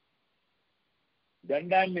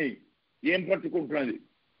 దండాన్ని ఏం పట్టుకుంటున్నది?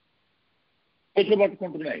 చేతులు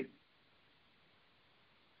పట్టుకుంటున్నాయి.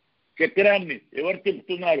 చక్రాన్ని ఎవరు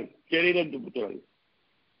తిప్పుతున్నారు? శరీరం తిప్పుతున్నారు.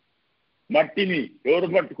 మట్టిని ఎవరు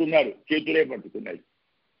పట్టుకున్నారు? చేతులే పట్టుకున్నాయి.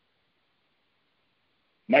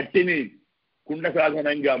 మట్టిని కుండ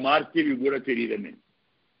సాధనంగా మార్చేవి కూడా శరీరమే.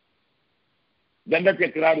 దండ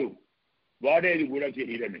చక్రాలు వాడేది కూడా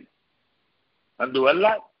శరీరమే. అందువల్ల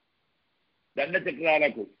దండ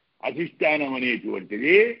చక్రాలకు అధిష్టానం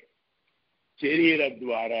అనేటువంటిది శరీర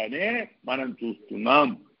ద్వారానే మనం చూస్తున్నాం.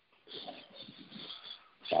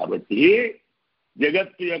 కాబట్టి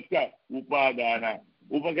జగత్తు యొక్క ఉపాదాన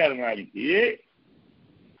ఉపకరణానికి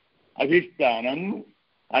అధిష్టానం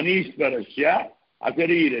అనీశ్వరస్య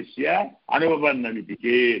అశరీరస్య అనుపన్నమితి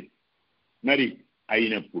చేత్. మరి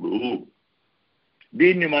అయినప్పుడు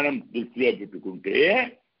దీన్ని మనం దృష్టిలో పెట్టుకుంటే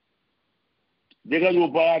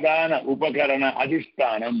జగదుపాదాన ఉపకరణ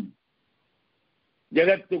అధిష్టానం,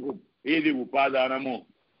 జగత్తుకు ఏది ఉపాదానము,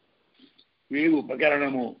 ఏది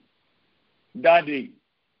ఉపకరణము, దాన్ని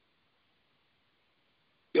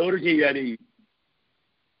ఎవరు చేయాలి?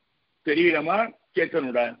 శరీరమా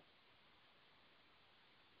చేతనుడా?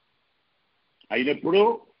 అయినప్పుడు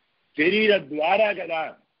శరీర ద్వారా కదా,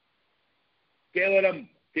 కేవలం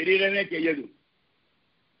శరీరమే చెయ్యదు.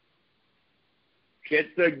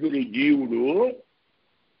 క్షేత్రజ్ఞుడు జీవుడు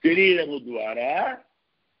శరీరము ద్వారా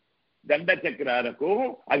దండచక్రాలకు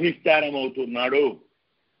అధిష్టానమవుతున్నాడు.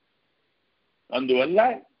 అందువల్ల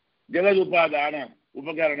జగదుపాదాన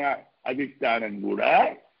ఉపకరణ అధిష్టానం కూడా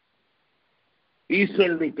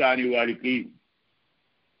ఈశ్వరుడు కాని వాడికి,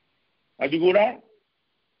 అది కూడా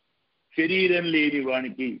శరీరం లేని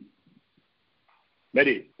వానికి,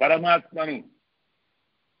 మరి పరమాత్మను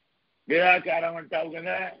నిరాకారం అంటావు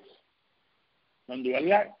కదా.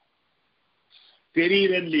 అందువల్ల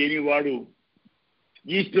శరీరం లేనివాడు,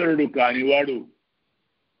 ఈశ్వరుడు కానివాడు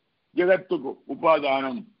జగత్తుకు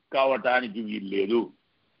ఉపాదానం కావటానికి వీల్లేదు.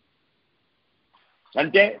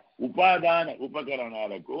 అంటే ఉపాదాన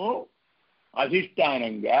ఉపకరణాలకు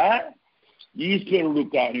అధిష్టానంగా ఈశ్వరుడు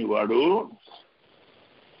కానివాడు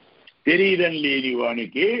శరీరం లేని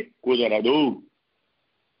వానికి కుదరదు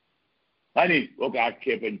అని ఒక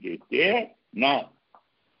ఆక్షేపం చేస్తే, నా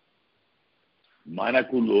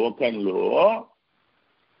మనకు లోకంలో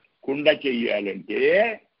కుండ చెయ్యాలంటే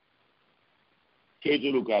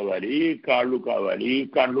చేతులు కావాలి, కాళ్ళు కావాలి,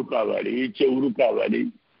 కళ్ళు కావాలి, చెవులు కావాలి.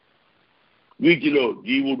 వీటిలో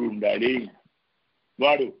జీవుడు ఉండాలి.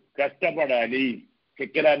 వాడు కష్టపడాలి,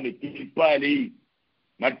 చక్రాన్ని తిప్పాలి,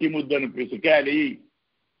 మట్టి ముద్దను పిసకాలి,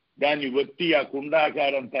 దాన్ని ఒత్తి ఆ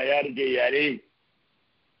కుండాకారం తయారు చేయాలి.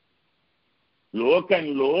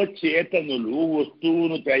 లోకంలో చేతనులు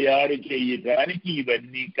వస్తువును తయారు చేయటానికి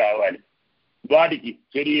ఇవన్నీ కావాలి. వాడికి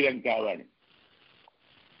శరీరం కావాలి,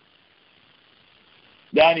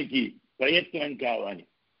 దానికి ప్రయత్నం కావాలి,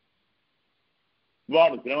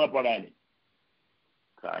 వాడు శ్రమపడాలి.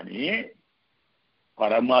 కానీ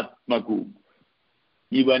పరమాత్మకు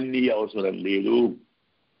ఇవన్నీ అవసరం లేదు.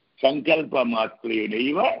 సంకల్ప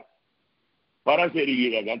మాత్రేనైవ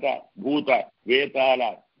పరశరీరగత భూత వేతాల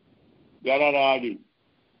గరరాది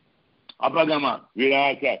అపగమ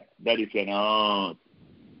విరాస దర్శనాత్.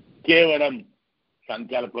 కేవలం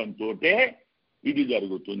సంకల్పంతో ఇది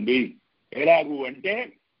జరుగుతుంది. ఎలాగూ అంటే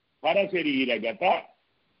పరశరీరగత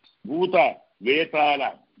భూత వేతాల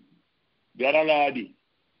గరలాది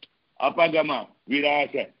అపగమ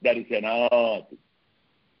విరాస దర్శనాత్.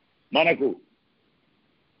 మనకు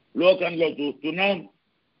లోకంలో చూస్తున్నాం,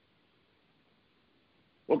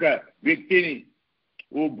 ఒక వ్యక్తిని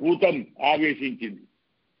ఓ భూతం ఆవేశించింది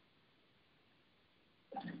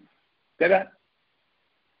కదా,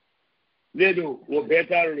 లేదు ఓ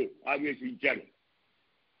బేతాళుడు ఆవేశించాడు,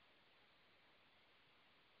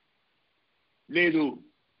 లేదు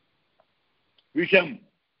విషం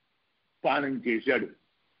పానం చేశాడు.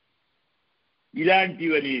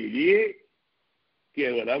 ఇలాంటివనేది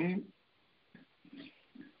కేవలం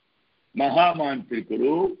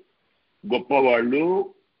మహామాంత్రికులు గొప్పవాళ్ళు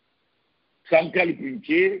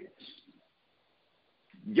సంకల్పించి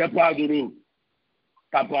జపాదులు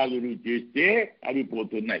తపాదులు చేస్తే అవి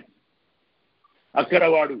పోతున్నాయి. అక్కడ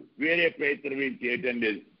వాడు వేరే ప్రయత్నం ఏం చేయటం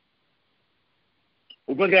లేదు,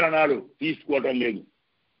 ఉపకరణాలు తీసుకోవటం లేదు,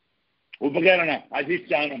 ఉపకరణ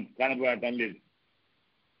అధిష్టానం కనపడటం లేదు,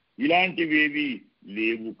 ఇలాంటివేవి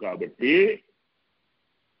లేవు. కాబట్టి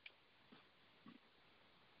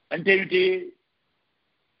అంటే ఏమిటి?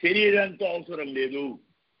 శరీరంతో అవసరం లేదు,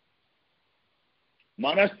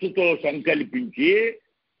 మనస్సుతో సంకల్పించి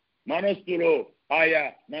మనస్సులో ఆయా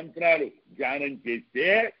మంత్రాలు ధ్యానం చేస్తే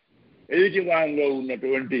ఎదుటి వారంలో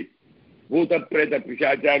ఉన్నటువంటి భూత ప్రేత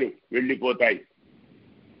పిశాచాలు వెళ్ళిపోతాయి.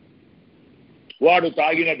 వాడు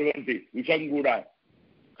తాగినటువంటి విషం కూడా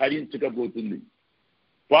హరించకపోతుంది.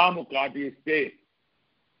 పాము కాటిస్తే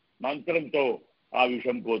మంత్రంతో ఆ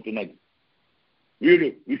విషం పోతున్నది. వీడు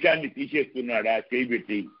విషాన్ని తీసేస్తున్నాడా?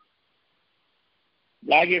 చేయబెట్టి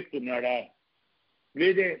లాగేస్తున్నాడా?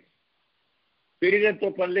 లేదే. శరీరంతో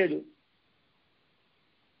పని లేదు.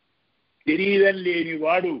 శరీరం లేని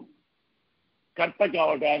వాడు కర్త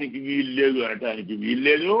కావటానికి వీల్లేదు అనటానికి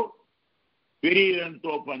వీల్లేదు.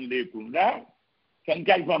 శరీరంతో పని లేకుండా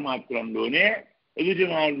సంకల్ప మాత్రంలోనే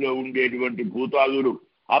ఎదుటిమానంలో ఉండేటువంటి భూతాదులు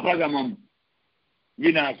అపగమం,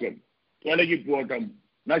 వినాశం, తొలగిపోవటం,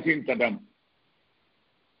 నశించటం,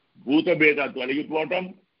 భూతభేద తొలగిపోవటం,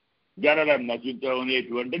 జడలం నశించడం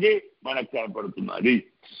అనేటువంటిది మనకు కనపడుతున్నది.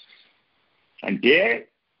 అంటే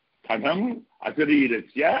కథం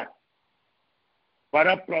అశరీరస్య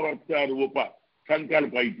పరప్రవర్త రూప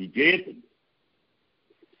సంకల్ప ఇది చేత్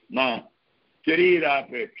నా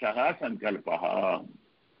శరీరాపేక్ష సంకల్ప.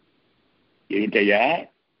 ఏమిటయ్యా?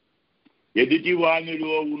 ఎదుటి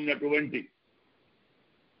వానిలో ఉన్నటువంటి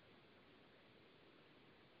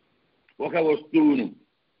ఒక వస్తువును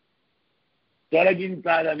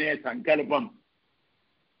తొలగించాలనే సంకల్పం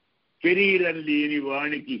శరీరం లేని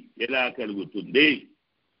వానికి ఎలా కలుగుతుంది?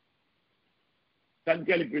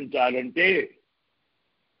 సంకల్పించాలంటే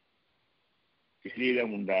శరీరం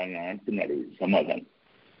ఉండాలని అంటున్నాడు సమాధానం.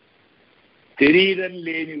 శరీరం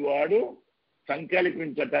లేని వాడు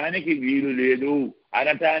సంకల్పించటానికి వీలు లేదు,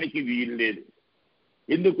 అనటానికి వీలు లేదు.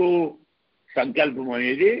 ఎందుకు? సంకల్పం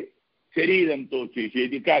అనేది శరీరంతో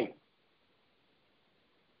చేసేది కాదు.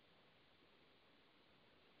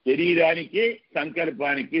 శరీరానికి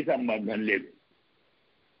సంకల్పానికి సంబంధం లేదు.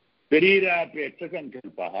 శరీరాపేక్ష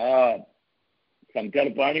సంకల్ప.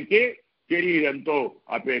 సంకల్పానికి శరీరంతో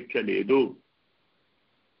అపేక్ష లేదు.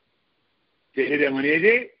 శరీరం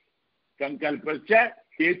అనేది సంకల్పస్య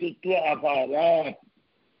హేతుత్వ అభావాత్.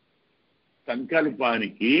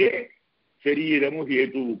 సంకల్పానికి శరీరము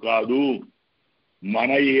హేతువు కాదు.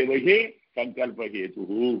 మన ఏవహి సంకల్పహేతు.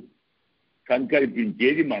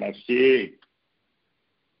 సంకల్పించేది మనస్సే.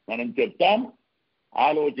 మనం చెప్తాం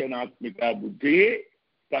ఆలోచనాత్మిక బుద్ధి,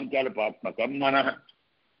 సంకల్పాత్మకం మనః.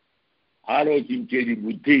 ఆలోచించేది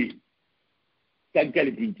బుద్ధి,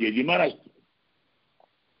 సంకల్పించేది మనస్సు.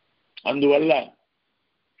 అందువల్ల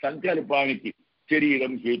సంకల్పానికి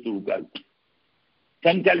శరీరం హేతువు కాదు.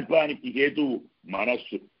 సంకల్పానికి హేతువు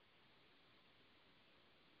మనస్సు.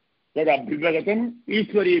 తదభ్యుపగతం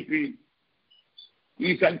ఈశ్వరీపి. ఈ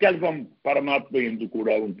సంకల్పం పరమాత్మ ఎందు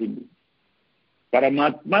కూడా ఉంటుంది.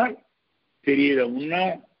 పరమాత్మ శరీరం ఉన్నా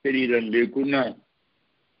శరీరం లేకున్నా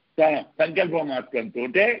తన సంకల్ప మాత్రంతో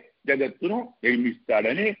జగత్తును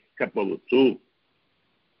నిర్మిస్తాడని చెప్పవచ్చు.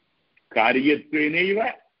 కార్యత్వేనైవ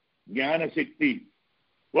జ్ఞానశక్తి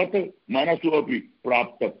వత్ మనసోపి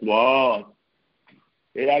ప్రాప్తత్వా.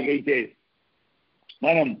 ఎలాగైతే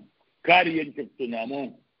మనం కార్యం చెప్తున్నాము,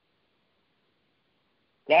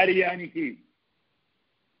 కార్యానికి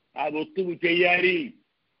ఆ వస్తువు చెయ్యాలి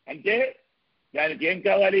అంటే దానికి ఏం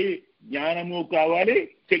కావాలి? జ్ఞానము కావాలి,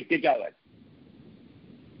 శక్తి కావాలి.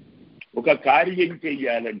 ఒక కార్యం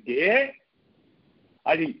చెయ్యాలంటే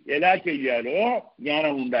అది ఎలా చెయ్యాలో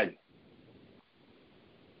జ్ఞానం ఉండాలి,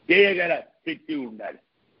 చేయగల శక్తి ఉండాలి.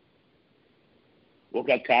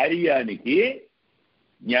 ఒక కార్యానికి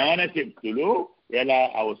జ్ఞానశక్తులు ఎలా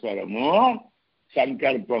అవసరమో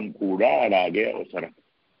సంకల్పం కూడా అలాగే అవసరం.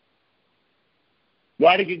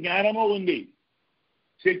 వాడికి జ్ఞానము ఉంది,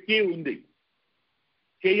 శక్తి ఉంది,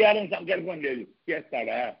 చెయ్యాలని సంకల్పం లేదు,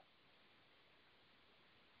 చేస్తాడా?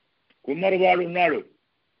 కుమ్మరివాడు ఉన్నాడు,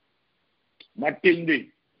 మట్టి ఉంది,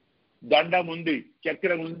 దండం ఉంది,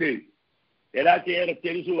 చక్రం ఉంది, ఎలా చేయాలో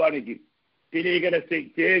తెలుసు వాడికి, చేయగల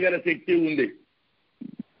శక్తి ఉంది,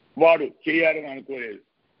 వాడు చేయాలని అనుకోలేదు.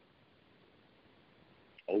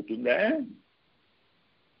 అవుతుందా?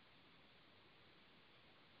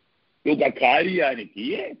 ఒక కార్యానికి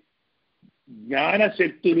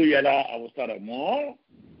జ్ఞానశక్తులు ఎలా అవసరమో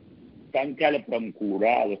సంకల్పం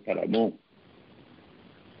కూడా అవసరము.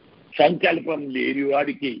 సంకల్పం లేని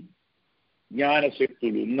వాడికి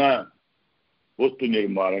జ్ఞానశక్తులున్నా వస్తు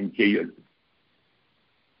నిర్మాణం చేయడు.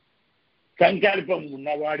 సంకల్పం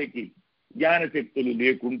ఉన్నవాడికి జ్ఞానశక్తులు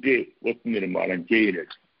లేకుంటే వస్తు నిర్మాణం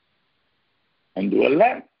చేయలేడు. అందువల్ల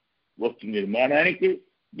వస్తు నిర్మాణానికి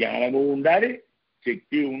జ్ఞానము ఉండాలి,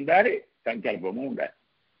 శక్తి ఉండాలి, సంకల్పము ఉండాలి.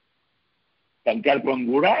 సంకల్పం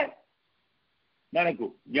కూడా మనకు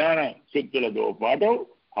జ్ఞాన శక్తులతో పాటు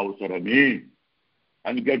అవసరమే.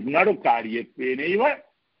 అందుకంటున్నాడు కార్యత్వేనైవ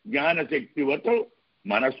జ్ఞానశక్తివత్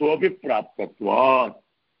మనసోపి ప్రాప్తత్వాత్.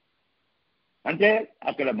 అంటే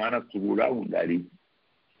అక్కడ మనస్సు కూడా ఉండాలి.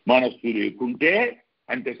 మనస్సు లేకుంటే,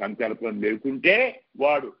 అంటే సంకల్పం లేకుంటే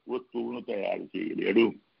వాడు వస్తువును తయారు చేయలేడు.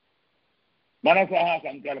 మనసః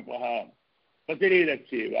సంకల్ప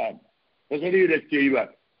సశరీరస్యైవ సశరీరస్యైవ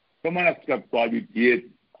సమనస్కత్వాదిత్యేత్.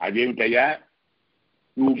 అదేమిటయ్యా,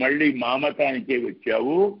 నువ్వు మళ్ళీ మామతానికే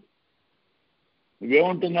వచ్చావు.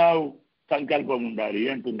 నువ్వేమంటున్నావు? సంకల్పం ఉండాలి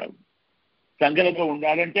అంటున్నావు. సంకల్పం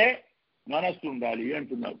ఉండాలంటే మనస్సు ఉండాలి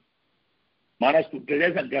అంటున్నావు. మనస్సు ఉంటేనే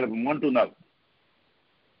సంకల్పం అంటున్నావు.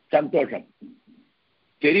 సంతోషం.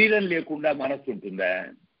 శరీరం లేకుండా మనస్సు ఉంటుందా?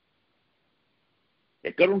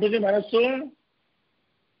 ఎక్కడుంటుంది మనస్సు?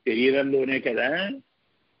 శరీరంలోనే కదా.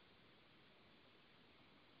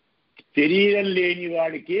 శరీరం లేని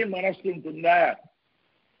వాడికి మనస్సు ఉంటుందా?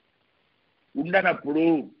 ఉండనప్పుడు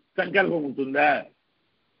సంకల్పం ఉంటుందా?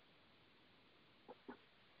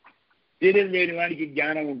 శరీరం లేని వాడికి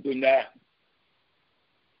జ్ఞానం ఉంటుందా?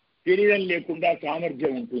 శరీరం లేకుండా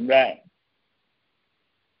సామర్థ్యం ఉంటుందా?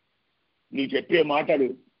 నీ చెప్పే మాటలు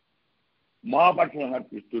మా పట్ల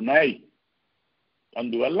సమర్పిస్తున్నాయి.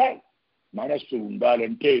 అందువల్ల మనస్సు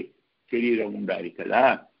ఉండాలంటే శరీరం ఉండాలి కదా.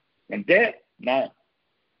 అంటే నా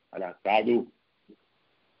అలా కాదు,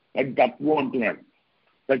 అది తప్పు అంటున్నాడు.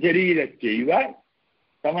 సశరీరస్యైవ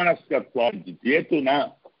సమనస్కత్వాదిత్యేతున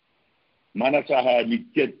మనసః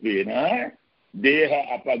నిత్యత్వేన దేహ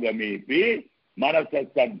అపగమేపి మనస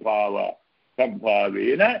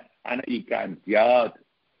సద్భావేన అనైకాంత్యాత్.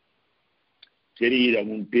 శరీరం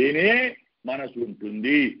ఉంటేనే మనసు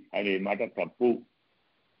ఉంటుంది అనే మాట తప్పు.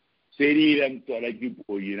 శరీరం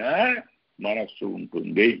తొలగిపోయినా మనస్సు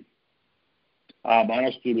ఉంటుంది. ఆ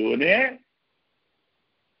మనస్సులోనే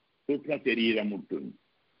సూక్ష్మ శరీరం ఉంటుంది.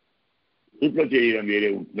 సూక్ష్మ శరీరం వేరే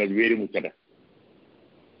ఉంటుంది, అది వేరే ముచ్చట.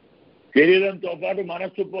 శరీరంతో పాటు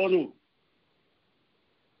మనస్సు పోదు.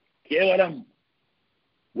 కేవలం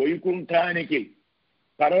వైకుంఠానికి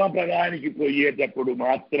పరమపదానికి పోయేటప్పుడు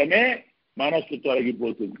మాత్రమే మనస్సు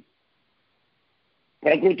తొలగిపోతుంది.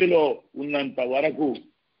 ప్రకృతిలో ఉన్నంత వరకు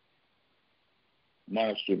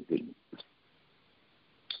మనస్సు ఉంటుంది.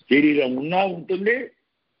 శరీరం ఉన్నా ఉంటుంది,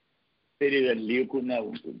 శరీరం లేకున్నా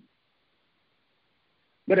ఉంటుంది.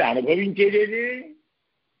 మరి అనుభవించేదేది?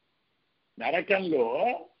 నరకంలో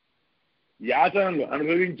యాతనలు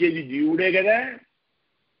అనుభవించేది జీవుడే కదా.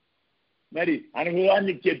 మరి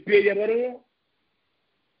అనుభవాన్ని చెప్పేది ఎవరు?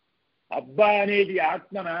 అబ్బా అనేది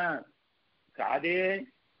ఆత్మనా? కాదే.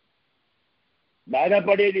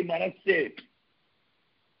 బాధపడేది మనస్సే,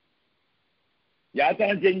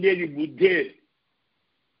 యాతన చెందేది బుద్ధే.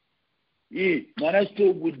 ఈ మనస్సు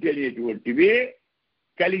బుద్ధి అనేటువంటివి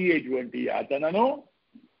కలిగేటువంటి యాతనను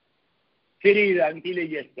శరీరానికి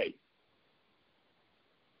తెలియజేస్తాయి.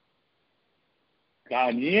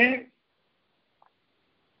 కానీ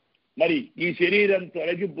మరి ఈ శరీరం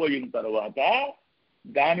తొలగిపోయిన తర్వాత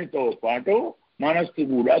దానితో పాటు మనస్సు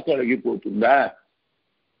కూడా తొలగిపోతుందా?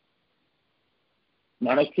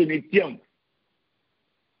 మనస్సు నిత్యం,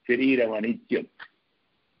 శరీరం అనిత్యం.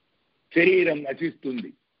 శరీరం నశిస్తుంది,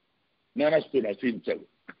 మనస్సు నశించదు.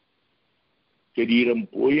 శరీరం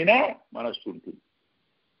పోయినా మనస్సు ఉంటుంది.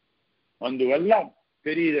 అందువల్ల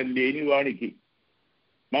శరీరం లేని వాడికి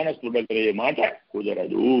మనస్సు దగ్గరే మాట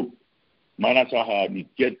కుదరదు. మనసః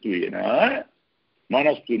నిత్యత్వేన,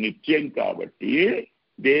 మనస్సు నిత్యం కాబట్టి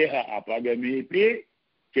దేహ అపగమేపి,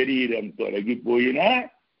 శరీరం తొలగిపోయినా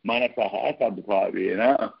మనసః సద్భావేన,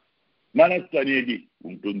 మనస్సు అనేది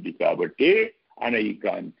ఉంటుంది కాబట్టి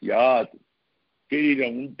అనైకాంత్యాత్.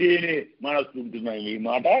 శరీరం ఉంటేనే మనస్సు ఉంటుందని ఈ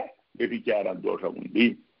మాట వ్యభిచారం దోషం ఉంది.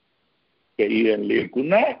 శరీరం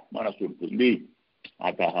లేకున్నా మనస్సు ఉంటుంది.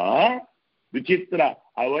 అతః విచిత్ర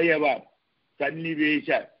అవయవ సన్నివేశ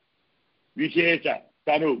విశేష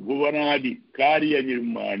తను భువనాది కార్య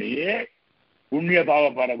నిర్మాణే పుణ్యభావ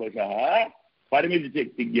పరవశ పరిమితి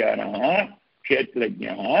శక్తి జ్ఞాన క్షేత్రజ్ఞ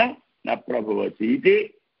న ప్రభవతి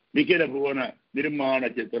నిఖిల భువన నిర్మాణ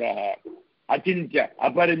చతుర అచింత్య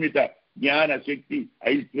అపరిమిత జ్ఞాన శక్తి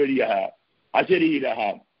ఐశ్వర్య అశరీర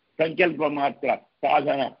సంకల్పమాత్ర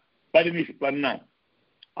సాధన పరినిష్పన్న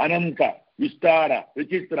అనంత విస్తార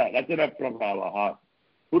విచిత్ర రచన ప్రభావ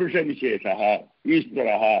పురుష విశేష ఈశ్వర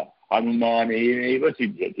అనుమానేవ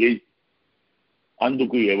సిద్ధ్యతి.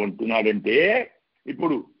 అందుకు ఏమంటున్నాడంటే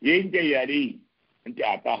ఇప్పుడు ఏం చేయాలి అంటే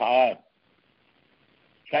అతః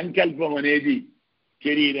సంకల్పం అనేది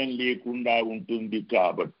శరీరం లేకుండా ఉంటుంది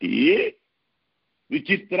కాబట్టి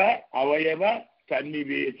విచిత్ర అవయవ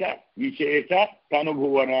సన్నివేశ విశేష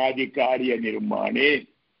తనుభువనాది కార్య నిర్మాణే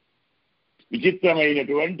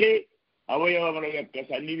విచిత్రమైనటువంటి అవయవముల యొక్క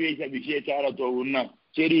సన్నివేశ విశేషాలతో ఉన్న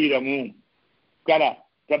శరీరము కల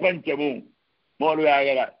ప్రపంచము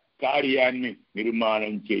మొదలైన కార్యాన్ని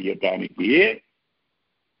నిర్మాణం చేయటానికి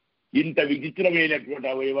ఇంత విచిత్రమైనటువంటి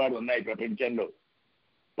అవయవాలు ఉన్నాయి ప్రపంచంలో.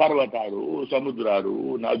 పర్వతాలు, సముద్రాలు,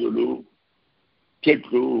 నదులు,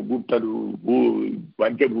 చెట్లు, గుట్టలు,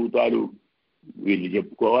 పంచభూతాలు వీళ్ళు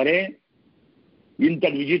చెప్పుకోవాలి. ఇంత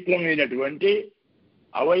విచిత్రమైనటువంటి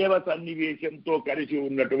అవయవ సన్నివేశంతో కలిసి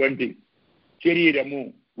ఉన్నటువంటి శరీరము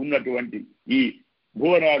ఉన్నటువంటి ఈ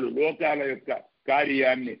భువనాలు లోకాల యొక్క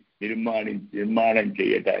కార్యాన్ని నిర్మాణం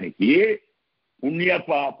చేయటానికి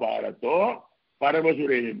పుణ్యపాపాలతో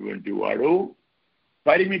పరమశుడైనటువంటి వాడు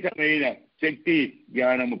పరిమితమైన శక్తి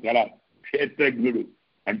జ్ఞానము కల క్షేత్రజ్ఞుడు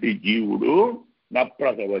అంటే జీవుడు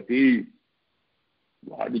నప్రసవతి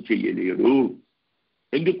వాడు చెయ్యలేడు.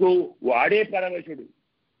 ఎందుకు? వాడే పరమశుడు.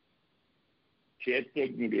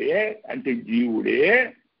 క్షేత్రజ్ఞుడే అంటే జీవుడే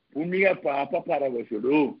పుణ్య పాప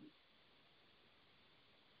పరవశుడు.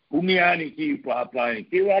 పుణ్యానికి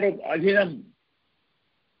పాపానికి వాడు అధీనం.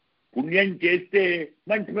 పుణ్యం చేస్తే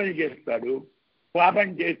మంచి పని చేస్తాడు, పాపం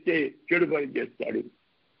చేస్తే చెడు పని చేస్తాడు.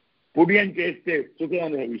 పుణ్యం చేస్తే సుఖం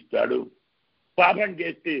అనుభవిస్తాడు, పాపం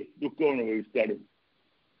చేస్తే దుఃఖం అనుభవిస్తాడు.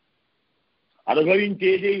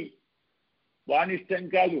 అనుభవించేది వానిష్టం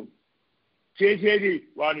కాదు, చేసేది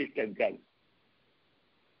వానిష్టం కాదు.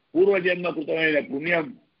 పూర్వజన్మ కృతమైన పుణ్యం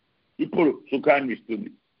ఇప్పుడు సుఖాన్ని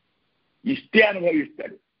ఇస్తుంది, ఇస్తే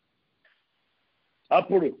అనుభవిస్తాడు.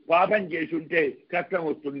 అప్పుడు పాపం చేసి ఉంటే కష్టం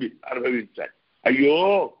వస్తుంది, అనుభవిస్తాడు. అయ్యో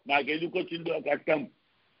నాకెందుకు వచ్చిందో కష్టం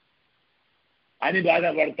అని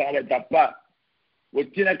బాధపడతాడే తప్ప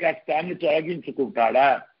వచ్చిన కష్టాన్ని తొలగించుకుంటాడా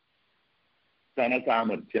తన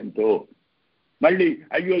సామర్థ్యంతో? మళ్ళీ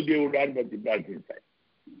అయ్యో దేవుడు అని బట్టి ప్రార్థిస్తాయి.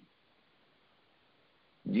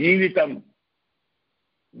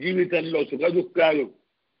 జీవితంలో సుఖ దుఃఖాలు,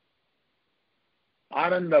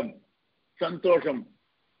 ఆనందం, సంతోషం,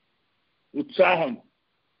 ఉత్సాహం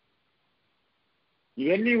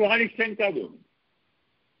ఇవన్నీ వాడిష్టం కాదు.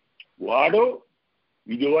 వాడు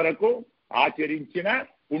ఇదివరకు ఆచరించిన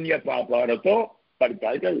పుణ్యపాపాలతో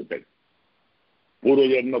ఫలితాలు కలుగుతాయి.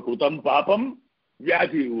 పూర్వజన్మ కృతం పాపం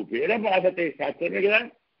వ్యాధి రూపేణ బాధతే. శాస్త్రమే కదా.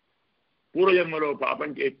 పూర్వజన్మలో పాపం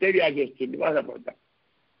చేస్తే వ్యాధి వస్తుంది, బాధపడతాం.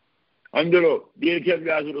 అందులో దీర్ఘ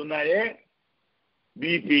వ్యాధులు ఉన్నాయే,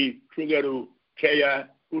 బీపీ, షుగరు, క్షయ,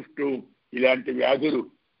 కుష్టు ఇలాంటి వ్యాధులు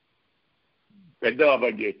పెద్ద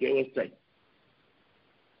పాపం చేస్తే వస్తాయి.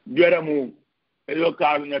 జ్వరము, ఏదో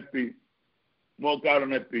కాలు నొప్పి, మోకాలు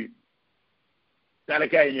నొప్పి,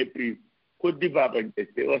 తలకాయ నొప్పి కొద్ది పాపం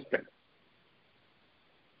చేస్తే వస్తాయి.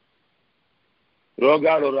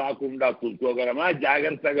 రోగాలు రాకుండా చూసుకోగలమా?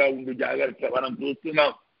 జాగ్రత్తగా ఉండి జాగ్రత్త. మనం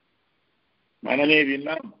చూస్తున్నాం, మనమే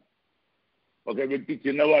విన్నాం. ఒక వ్యక్తి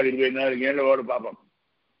చిన్నవాడు 24 ఏళ్ళ వాడు, పాపం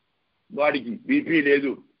వాడికి బీపీ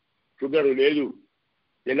లేదు, షుగరు లేదు,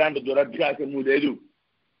 ఎలాంటి దురభ్యాసము లేదు,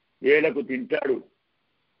 ఏళ్లకు తింటాడు,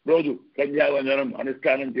 రోజు సంధ్యావందనం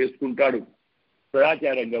అనుష్ఠానం చేసుకుంటాడు,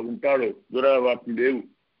 సదాచారంగా ఉంటాడు, దురలవాట్లు లేవు.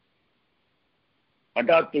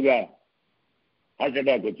 హఠాత్తుగా హార్ట్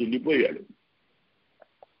అటాక్ వచ్చి ఉండిపోయాడు.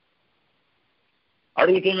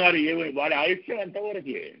 అడుగుతున్నారు ఏమని? వాడి ఆయుష్యం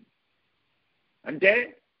అంతవరకే. అంటే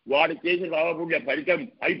వాడు చేసిన పాపపుణ్య ఫలితం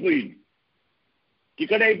అయిపోయింది,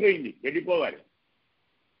 టికెట్ అయిపోయింది, వెళ్ళిపోవాలి.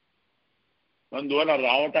 అందువల్ల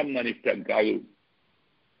రావటం మన ఇష్టం కాదు,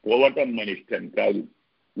 పోవటం మన ఇష్టం కాదు,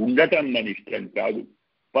 ఉండటం మన ఇష్టం కాదు,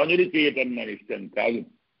 పనులు చేయటం మన ఇష్టం కాదు,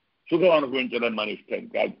 సుఖం అనుభవించడం మన ఇష్టం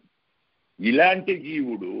కాదు. ఇలాంటి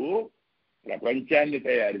జీవుడు ప్రపంచాన్ని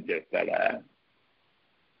తయారు చేస్తాడా?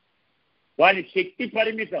 వాడి శక్తి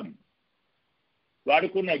పరిమితం,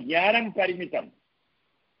 వాడుకున్న జ్ఞానం పరిమితం,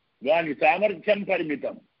 వాడి సామర్థ్యం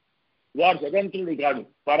పరిమితం. వాడు స్వతంత్రుడు కాదు,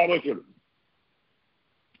 పరవశుడు.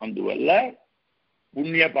 అందువల్ల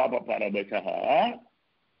పుణ్యపాప పరవశ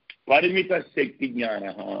పరిమిత శక్తి జ్ఞాన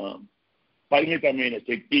పరిమితమైన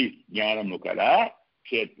శక్తి జ్ఞానము కల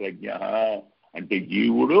క్షేత్రజ్ఞ అంటే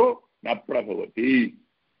జీవుడు నప్రభవతి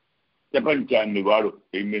ప్రపంచాన్ని వాడు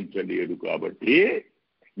నిర్మించలేడు కాబట్టి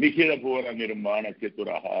నిఖిల పూర నిర్మాణ చతుర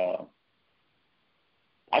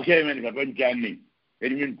అక్షయమైన ప్రపంచాన్ని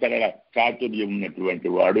నిర్మించగల చాతుర్యం ఉన్నటువంటి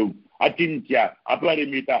వాడు అచింత్య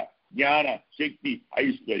అపరిమిత జ్ఞాన శక్తి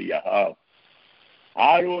ఐశ్వర్య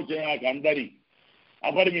ఆలోచనకు అందరి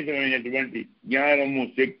అపరిమితమైనటువంటి జ్ఞానము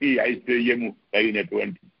శక్తి ఐశ్వర్యము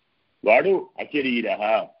కలిగినటువంటి వాడు అశరీర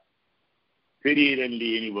శరీరం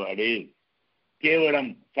లేని వాడే కేవలం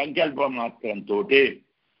సంకల్పం మాత్రంతో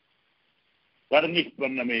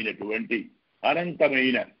పరినిష్పన్నమైనటువంటి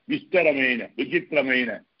అనంతమైన విస్తరమైన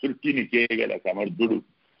విచిత్రమైన సృష్టిని చేయగల సమర్థుడు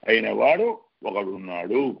అయిన వాడు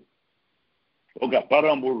ఒకడున్నాడు, ఒక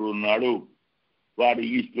పరముడు ఉన్నాడు, వాడు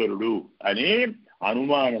ఈశ్వరుడు అని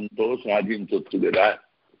అనుమానంతో సాధించవచ్చు కదా.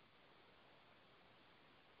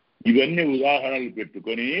 ఇవన్నీ ఉదాహరణలు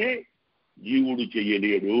పెట్టుకొని జీవుడు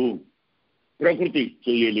చెయ్యలేడు, ప్రకృతి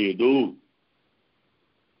చెయ్యలేదు,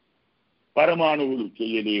 పరమాణువులు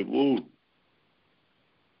చెయ్యలేవు.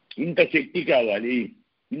 ఇంత శక్తి కావాలి,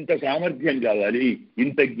 ఇంత సామర్థ్యం కావాలి,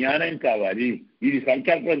 ఇంత జ్ఞానం కావాలి, ఇది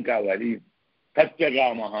సంకల్పం కావాలి.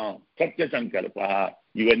 సత్యకామ సత్య సంకల్ప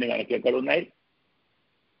ఇవన్నీ మనకి ఎక్కడున్నాయి?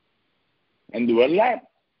 అందువల్ల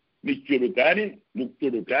నిత్యుడు కాని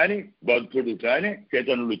ముక్తుడు కాని బద్ధుడు కాని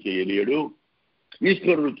చేతనుడు చేయలేడు,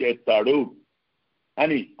 ఈశ్వరుడు చేస్తాడు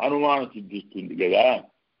అని అనుమానం సిద్ధిస్తుంది కదా.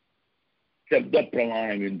 శబ్ద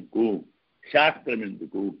ప్రమాణం ఎందుకు? శాస్త్రం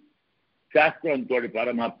ఎందుకు? శాస్త్రంతో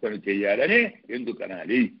పరమాత్మను చేయాలని ఎందుకు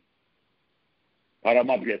అనాలి?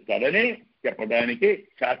 పరమాత్మ చేస్తాడని చెప్పడానికి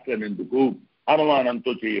శాస్త్రం ఎందుకు?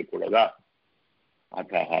 అనుమానంతో చేయకూడదా?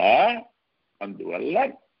 అత అందువల్ల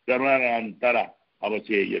శ్రవణాంతర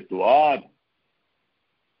అవచేయత్వాత్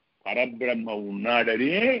పరబ్రహ్మ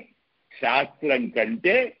ఉన్నాడని శాస్త్రం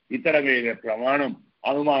కంటే ఇతరమైన ప్రమాణం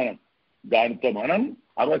అనుమానం దానితో మనం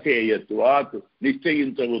అవచేయత్వాత్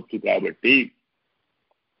నిశ్చయించవచ్చు. కాబట్టి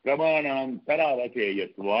ప్రమాణాంతర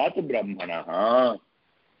అవచేయత్వాత్ బ్రహ్మణ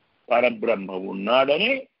పరబ్రహ్మ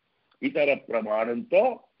ఉన్నాడని ఇతర ప్రమాణంతో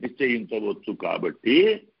నిశ్చయించవచ్చు. కాబట్టి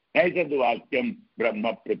నైతద్వాక్యం బ్రహ్మ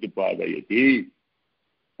ప్రతిపాదయతి.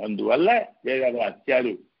 అందువల్ల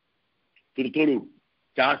వేదవాక్యాలు శృతులు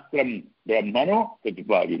శాస్త్రం బ్రహ్మను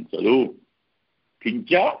ప్రతిపాదించదు.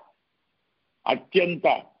 కించ అత్యంత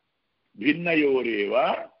భిన్నయోరేవ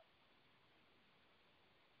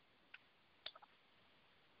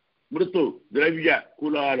మృతు ద్రవ్య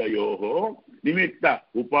కులాలయో నిమిత్త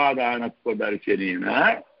ఉపాదానత్వ దర్శనేన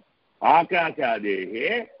ఆకాశాదే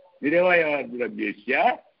నిరవయద్రవ్యస్య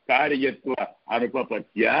కార్యత్వ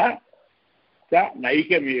అనుపపత్య స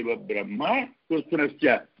నైకమేవ బ్రహ్మ కృష్ణస్య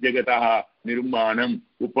జగతః నిర్మాణం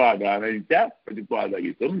ఉపాదానం చ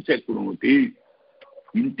ప్రతిపాదయితం శక్నోతి.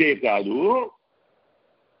 ఇంతే కాదు,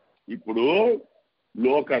 ఇప్పుడు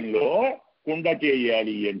లోకంలో కుండ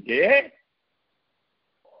చేయాలి అంటే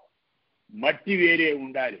మట్టి వేరే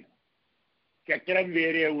ఉండాలి, చక్రం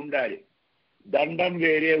వేరే ఉండాలి, దండం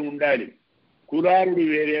వేరే ఉండాలి, కులారుడు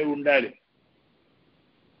వేరే ఉండాలి.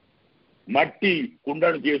 మట్టి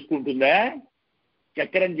కుండను చేసుకుంటుందా?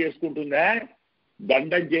 చక్రం చేసుకుంటుందా?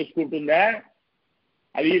 దండం చేసుకుంటుందా?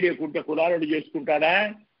 అది లేకుంటే కులారుడు చేసుకుంటాడా?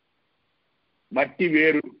 మట్టి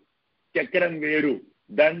వేరు, చక్రం వేరు,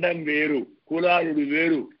 దండం వేరు, కులారుడు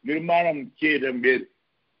వేరు, నిర్మాణం చేయడం వేరు.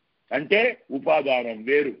 అంటే ఉపాదానం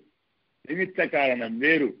వేరు, నిమిత్త కారణం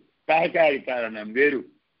వేరు, సహకారి కారణం వేరు,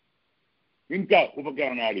 ఇంకా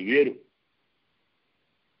ఉపకరణాలు వేరు.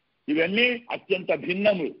 ఇవన్నీ అత్యంత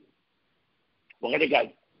భిన్నములు, ఒకటి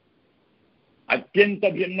కాదు. అత్యంత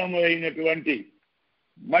భిన్నమైనటువంటి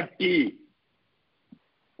మట్టి,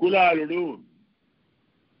 కులాలుడు,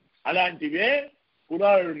 అలాంటివే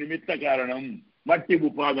కులాలుడు నిమిత్త కారణం, మట్టి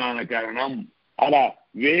ఉపాదాన కారణం. అలా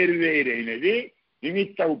వేరువేరైనది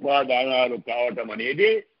నిమిత్త ఉపాదానాలు కావటం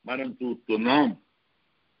అనేది మనం చూస్తున్నాం.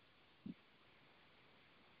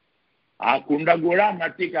 ఆ కుండ కూడా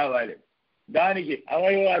మట్టి కావాలి, దానికి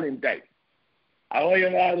అవయవాలు ఉంటాయి.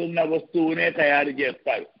 అవయవాలు ఉన్న వస్తువునే తయారు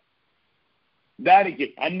చేస్తారు. దానికి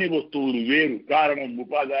అన్ని వస్తువులు వేరు, కారణం,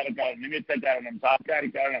 ఉపాదాన కారణం, నిమిత్త కారణం, సహకారి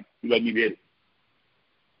కారణం, ఇవన్నీ వేరు.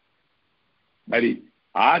 మరి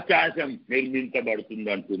ఆకాశం నిర్మించబడుతుంది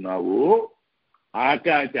అంటున్నావు,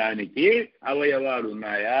 ఆకాశానికి అవయవాలు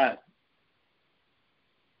ఉన్నాయా?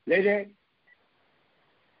 లేదే.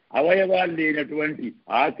 అవయవాలు లేనటువంటి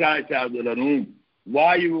ఆకాశాదులను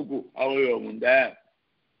వాయువుకు అవయవం ఉందా?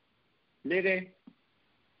 లేదే.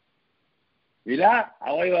 ఇలా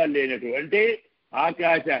అవయవాలు లేనటువంటి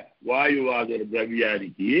ఆకాశ వాయువాదుల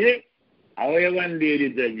ద్రవ్యానికి, అవయవం లేని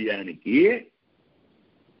ద్రవ్యానికి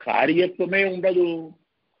కార్యత్వమే ఉండదు.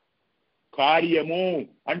 కార్యము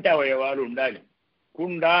అంటే అవయవాలు ఉండాలి.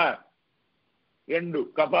 కుండ, 2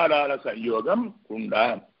 కపాలాల సంయోగం కుండ,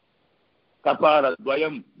 కపాల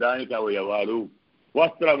ద్వయం దానికి అవయవాలు.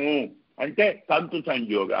 వస్త్రము అంటే తంతు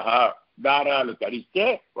సంయోగ, దారాలు కలిస్తే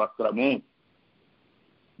వస్త్రము.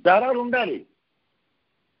 దారాలు ఉండాలి.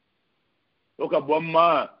 ఒక బొమ్మ,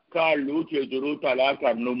 కాళ్ళు, చేతులు, తల,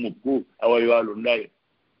 కన్ను, ముక్కు, అవయవాలు ఉండాలి.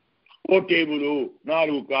 ఓ టేబులు,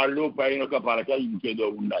 4 కాళ్ళు, పైన ఒక పలక, ఇంకేదో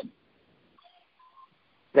ఉండాలి.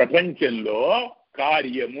 ప్రపంచంలో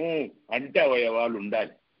కార్యము అంటే అవయవాలు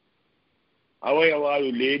ఉండాలి. అవయవాలు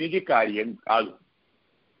లేనిది కార్యం కాదు.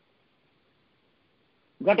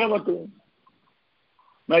 ఘటవతు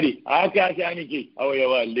మరి ఆకాశానికి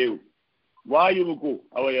అవయవాలు లేవు, వాయువుకు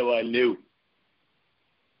అవయవాలు లేవు,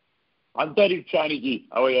 అంతరిక్షానికి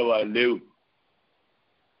అవయవాలు లేవు.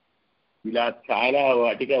 ఇలా చాలా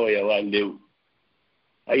వాటికి అవయవాలు లేవు.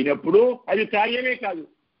 అయినప్పుడు అది కార్యమే కాదు.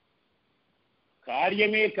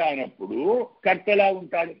 కార్యమే కానప్పుడు కర్తలా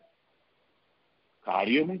ఉంటాడు.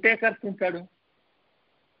 కార్యం ఉంటే కర్త ఉంటాడు.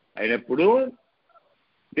 అయినప్పుడు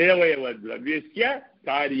నిరవయవ ద్రవ్యస్య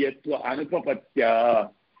కార్యత్వ అనుపపత్య,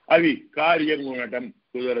 అవి కార్యం ఉండటం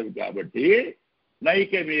కుదరదు. కాబట్టి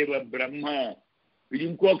నైకమేవ బ్రహ్మ, ఇది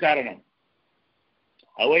ఇంకో కారణం.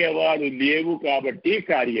 అవయవాలు లేవు కాబట్టి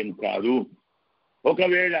కార్యం కాదు.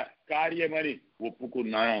 ఒకవేళ కార్యమని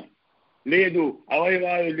ఒప్పుకున్నా, లేదు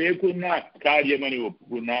అవయవాలు లేకున్నా కార్యమని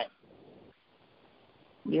ఒప్పుకున్నా,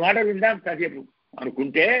 ఈ మాట విందాం కాసేపు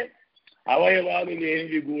అనుకుంటే, అవయవాలు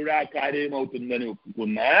లేనిది కూడా కార్యమవుతుందని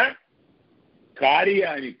ఒప్పుకున్నా,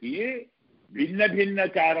 కార్యానికి భిన్న భిన్న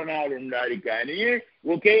కారణాలు ఉండాలి, కానీ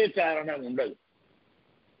ఒకే కారణం ఉండదు.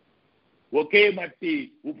 ఒకే మట్టి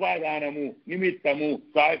ఉపాదానము నిమిత్తము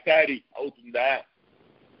సహకారి అవుతుందా?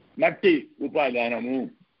 మట్టి ఉపాదానము,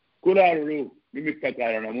 కులారుడు నిమిత్త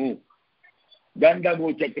కారణము, దండము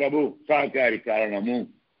చక్రము సహకారి కారణము,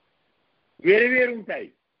 వేరు ఉంటాయి.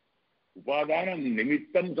 ఉపాదానం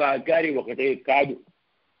నిమిత్తం సహకారి ఒకటే కాదు.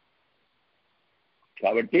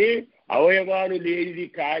 కాబట్టి అవయవాలు లేనిది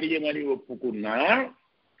కార్యమని ఒప్పుకున్నా,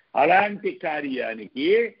 అలాంటి కార్యానికి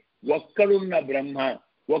ఒక్కడున్న బ్రహ్మ,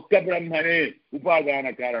 ఒక్క బ్రహ్మనే ఉపాదాన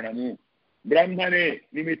కారణము, బ్రహ్మనే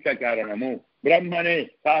నిమిత్త కారణము, బ్రహ్మనే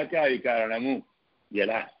సహకారి కారణము.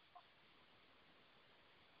 ఎలా?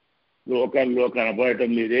 లోకంలో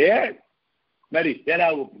కనపడటం లేదే, మరి ఎలా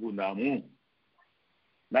ఒప్పుకుందాము?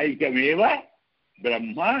 నైకమేవ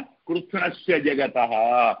బ్రహ్మ కృష్ణస్య జగత,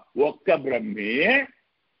 ఒక్క బ్రహ్మే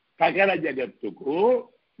సకల జగత్తుకు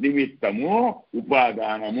నిమిత్తము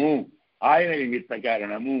ఉపాదానము, ఆయన నిమిత్త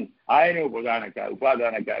కారణము, ఆయన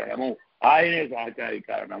ఉపాదాన కారణము, ఆయనే సహకారి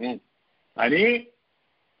కారణము అని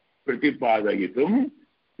ప్రతిపాదయితం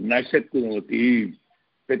నశక్నోతి,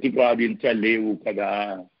 ప్రతిపాదించలేవు కదా.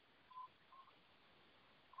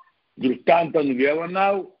 దృష్టాంతం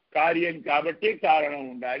నువ్వేమన్నావు? కార్యం కాబట్టి కారణం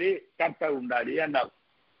ఉండాలి, కర్త ఉండాలి అన్నావు.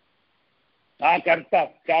 ఆ కర్త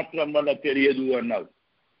శాస్త్రం వల్ల తెలియదు అన్నావు.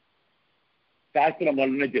 శాస్త్రం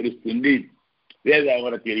వల్లనే తెలుస్తుంది, వేదం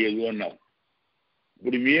వల్ల తెలియదు అన్నావు.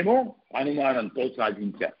 ఇప్పుడు మేము అనుమానంతో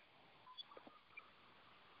సాధించాం.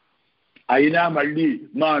 అయినా మళ్ళీ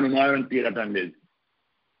మా అనుమానం తీరటం లేదు.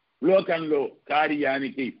 లోకంలో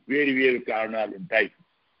కార్యానికి వేరు కారణాలు ఉంటాయి.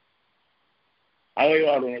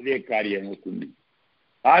 అవయవాలు ఉన్నదే కార్యం అవుతుంది.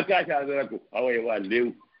 ఆకాశాదులకు అవయవాలు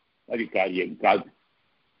లేవు, అది కార్యం కాదు.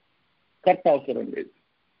 కర్త అవసరం లేదు.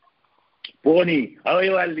 పోనీ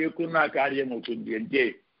అవయవాలు లేకున్నా కార్యం అవుతుంది అంటే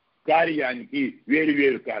కార్యానికి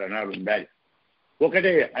వేరు కారణాలు ఉండాలి,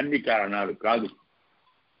 ఒకటే అన్ని కారణాలు కాదు.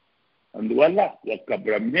 అందువల్ల ఒక్క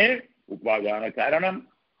బ్రహ్మే ఉపాదాన కారణం,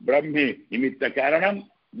 బ్రహ్మే నిమిత్త కారణం,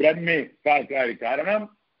 బ్రహ్మే సహకారి కారణం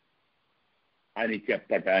అని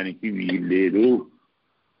చెప్పటానికి వీల్లేదు.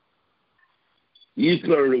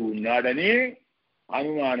 ఈశ్వరుడు ఉన్నాడని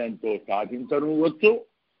అనుమానంతో సాధించవచ్చు.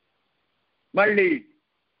 మళ్ళీ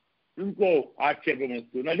ఇంకో ఆక్షేపం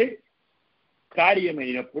వస్తున్నది,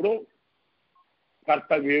 కార్యమైనప్పుడు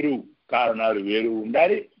కర్త వేరు కారణాలు వేరు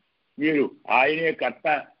ఉండాలి. మీరు ఆయనే కర్త,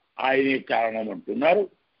 ఆయనే కారణం అంటున్నారు.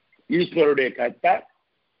 ఈశ్వరుడే కర్త,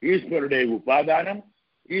 ఈశ్వరుడే ఉపాదానం,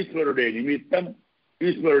 ఈశ్వరుడే నిమిత్తం,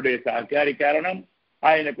 ఈశ్వరుడే సహకారి కారణం,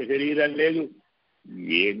 ఆయనకు శరీరం లేదు.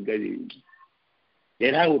 ఏం గది?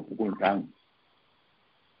 ఎలా ఒప్పుకుంటాం?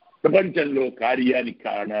 ప్రపంచంలో కార్యానికి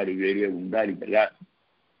కారణాలు వేరే ఉండాలి కదా.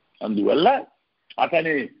 అందువల్ల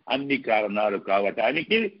అతనే అన్ని కారణాలు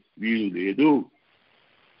కావటానికి వీలు లేదు.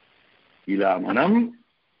 ఇలా మనం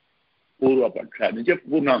పూర్వపక్షాన్ని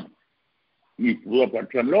చెప్పుకున్నాం. ఈ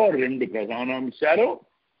పూర్వపక్షంలో రెండు ప్రధాన అంశాలు.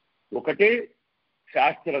 ఒకటి,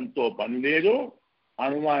 శాస్త్రంతో పని లేదు,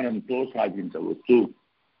 అనుమానంతో సాధించవచ్చు.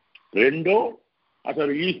 రెండో,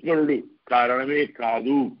 అసలు ఈశ్వరుడు కారణమే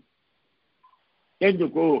కాదు.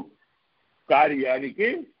 ఎందుకు? కార్యానికి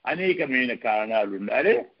అనేకమైన కారణాలు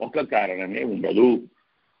ఉండాలి, ఒక కారణమే ఉండదు.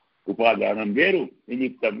 ఉపాదానం వేరు,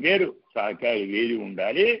 నిమిత్తం వేరు, సహకారి వేరు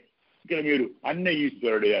ఉండాలి. ఇక్కడ మీరు అన్న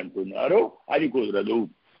ఈశ్వరుడే అంటున్నారు, అది కుదరదు.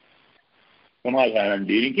 సమాధానం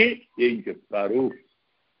దీనికి ఏం చెప్తారు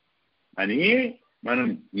అని మనం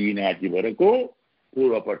ఈనాటి వరకు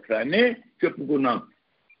పూర్వపక్షాన్ని చెప్పుకున్నాం.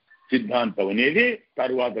 సిద్ధాంతం అనేది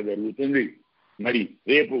తర్వాత జరుగుతుంది. మరి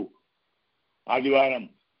రేపు ఆదివారం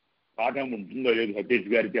పాఠం ఉంటుందో లేదు సతీష్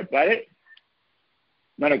గారు చెప్పాలి.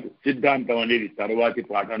 మనకు సిద్ధాంతం అనేది తర్వాతి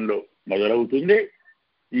పాఠంలో మొదలవుతుంది.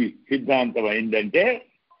 ఈ సిద్ధాంతం అయిందంటే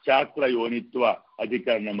శాస్త్ర యోనిత్వ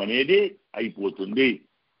అధికరణం అనేది అయిపోతుంది.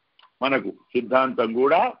 మనకు సిద్ధాంతం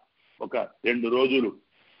కూడా ఒక 2 రోజులు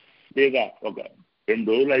లేదా ఒక 2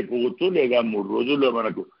 రోజులు అయిపోవచ్చు, లేదా 3 రోజుల్లో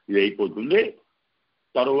మనకు ఇది అయిపోతుంది.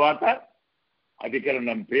 తరువాత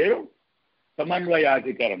అధికరణం పేరు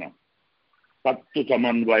సమన్వయాధికరణం. తత్తు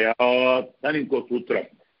సమన్వయాత్ అని ఇంకో సూత్రం,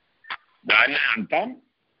 దాన్ని అంటాం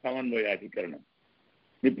సమన్వయాధికరణం.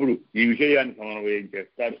 ఇప్పుడు ఈ విషయాన్ని సమన్వయం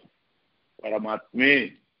చేస్తారు. పరమాత్మే,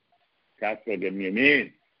 శాస్త్రగమ్యమే,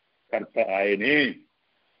 కర్త ఆయనే,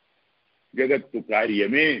 జగత్తు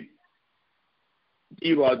కార్యమే,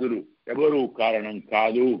 జీవాదులు ఎవరు కారణం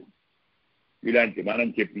కాదు. ఇలాంటి మనం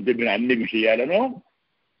చెప్పిన అన్ని విషయాలను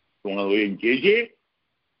సమన్వయం చేసి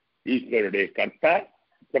ఈశ్వరుడే కర్త,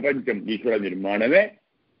 ప్రపంచం ఈశ్వర నిర్మాణమే,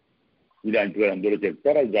 ఇలాంటివి అందరూ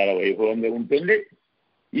చెప్తారు. అది చాలా వైభవంగా ఉంటుంది.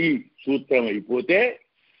 ఈ సూత్రం అయిపోతే,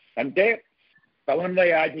 అంటే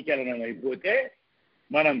సమన్వయాధికరణం అయిపోతే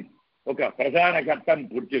మనం ఒక ప్రధాన కర్తను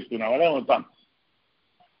పూర్తి చేసుకున్నామని అవుతాం.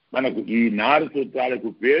 మనకు ఈ 4 సూత్రాలకు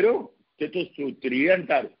పేరు చతుస్సూత్రి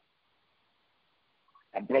అంటారు.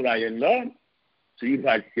 సంప్రదాయంలో శ్రీ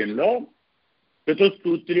భాష్యంలో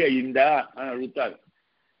చతుస్సూత్రి అయిందా అని అడుగుతారు.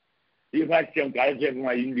 శ్రీ భాష్యం కాలక్షేపం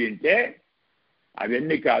అయింది అంటే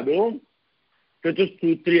అవన్నీ కాదు,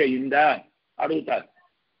 చతుస్సూత్రి అయిందా అడుగుతారు.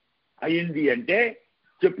 అయింది అంటే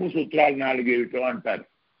చెప్పు సూత్రాలు 4 ఏమిటో అంటారు.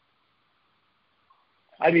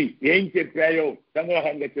 అవి ఏం చెప్పాయో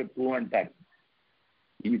సంగ్రహంగా చెప్పు అంటారు.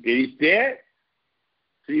 ఇవి తెలిస్తే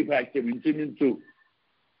శ్రీభాష్యం ఇంచుమించు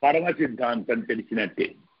పరమ సిద్ధాంతం తెలిసినట్టే.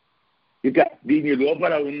 ఇక దీని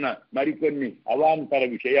లోపల ఉన్న మరికొన్ని అవాంతర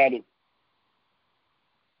విషయాలు,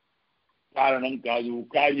 కారణం కాదు,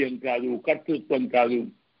 కార్యం కాదు, కర్తృత్వం కాదు,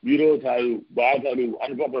 విరోధాలు, బాధలు,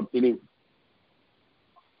 అనుపపత్తులు,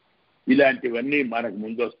 ఇలాంటివన్నీ మనకు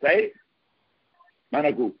ముందొస్తాయి.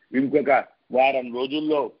 మనకు ఇంకొక వారం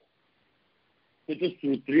రోజుల్లో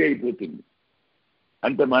చతుస్సూత్రి అయిపోతుంది.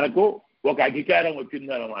 అంటే మనకు ఒక అధికారం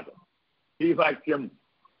వచ్చిందన్నమాట. శ్రీభాష్యం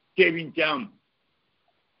సేవించాం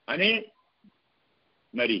అని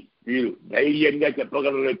మరి మీరు ధైర్యంగా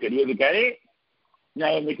చెప్పగలరో తెలియదు, కానీ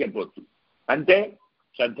న్యాయంగా చెప్పవచ్చు. అంటే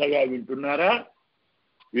శ్రద్ధగా వింటున్నారా?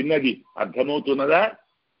 విన్నది అర్థమవుతున్నదా?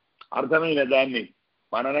 అర్థమైన దాన్ని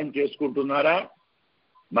మననం చేసుకుంటున్నారా?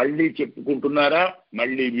 మళ్ళీ చెప్పుకుంటున్నారా?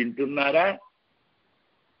 మళ్ళీ వింటున్నారా?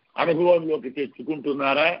 అనుభవంలోకి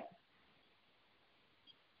తెచ్చుకుంటున్నారా?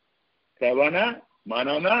 శ్రవణ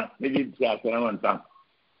మనన నిధిధ్యాసనం అంటాం.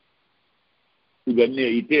 ఇవన్నీ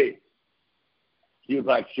అయితే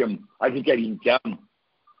శ్రీభాష్యం అధికరించాం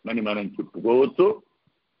అని మనం చెప్పుకోవచ్చు.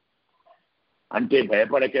 అంటే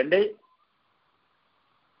భయపడకండి,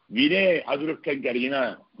 వినే అదృష్టం కలిగిన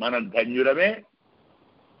మనం ధన్యులమే.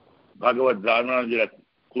 భగవద్ రామానుజుల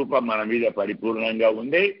కృప మన మీద పరిపూర్ణంగా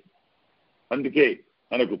ఉంది. అందుకే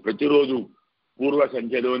మనకు ప్రతిరోజు పూర్వ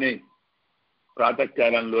సంఖ్యలోనే,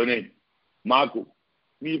 ప్రాతకాలంలోనే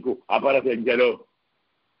మీకు అపర సంఖ్యలో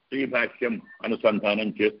శ్రీభాష్యం అనుసంధానం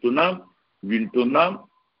చేస్తున్నాం, వింటున్నాం.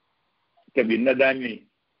 ఇక విన్నదాన్ని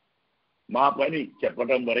మా పని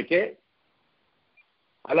చెప్పటం వరకే,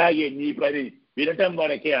 అలాగే మీ పని వినటం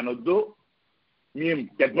వరకే అనొద్దు. మేము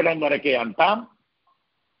చెప్పడం వరకే అంటాం,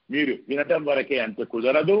 మీరు వినటం వరకే అంత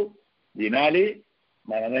కుదరదు. వినాలి,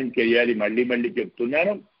 మననం చెయ్యాలి. మళ్ళీ మళ్ళీ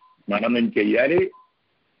చెప్తున్నాను, మననం చెయ్యాలి,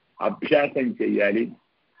 అభ్యాసం చెయ్యాలి,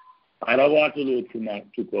 అలవాటులోకి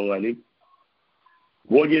మార్చుకోవాలి.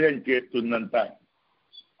 భోజనం చేస్తున్నంత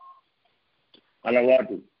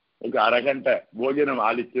అలవాటు, ఒక అరగంట భోజనం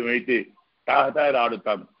ఆలస్యమైతే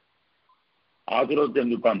తాహతారాడుతాం, ఆతురత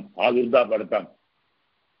చెందుతాం, ఆదుర్దా పడతాం.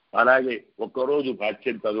 అలాగే ఒక్కరోజు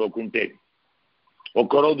భాష్యం చదువుకుంటే,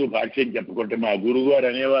 ఒక్కరోజు భాష్యం చెప్పుకుంటే, మా గురువుగారు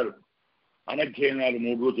అనేవారు, అనధ్యయనాలు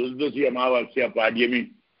 3 రోజులు, చతుర్దశి అమావాస్య పాడ్యమి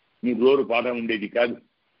 3 రోజులు పాఠం ఉండేది కాదు.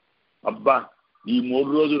 అబ్బా, ఈ 3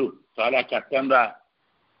 రోజులు చాలా కష్టంరా,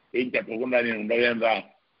 ఏం చెప్పకుండా నేను ఉండలేనురా,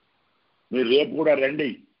 మీరు రేపు కూడా రండి,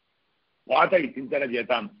 పాత చింతన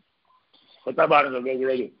చేతాం, కొత్త భారత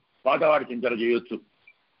చదవకూడదు, పాత వాడు చింతన చేయొచ్చు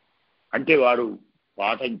అంటే వారు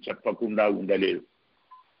పాఠం చెప్పకుండా ఉండలేరు.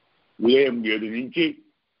 ఉదయం 7 నుంచి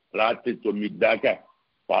రాత్రి 9 దాకా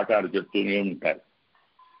పాఠాలు చెప్తూనే ఉంటారు.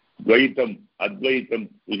 ద్వైతం, అద్వైతం,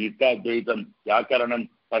 విశిష్టాద్వైతం, వ్యాకరణం,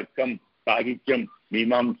 తర్కం, సాహిత్యం,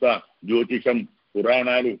 మీమాంస, జ్యోతిషం,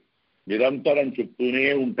 పురాణాలు నిరంతరం చెప్తూనే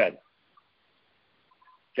ఉంటారు.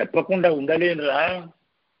 చెప్పకుండా ఉండలేనురా.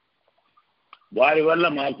 వారి వల్ల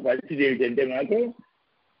మాకు పరిస్థితి ఏంటంటే మాకు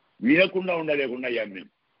వినకుండా ఉండలేకుండా అయ్యాం మేము.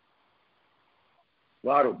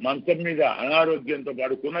 వారు మంచం మీద అనారోగ్యంతో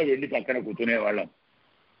పడుకున్న వెళ్ళి పక్కన కూర్చునేవాళ్ళం.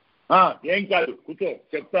 ఏం కాదు కూర్చో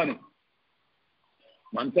చెప్తాను.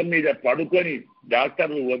 మంచం మీద పడుకొని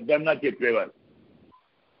డాక్టర్లు వద్దన్నా చెప్పేవారు.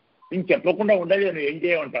 ఇంక చెప్పకుండా ఉండలేను, ఏం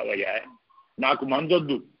చేయమంటావయ్యా, నాకు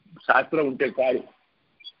మందొద్దు, శాస్త్రం ఉంటే కాదు.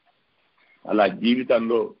 అలా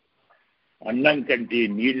జీవితంలో అన్నం కంటే,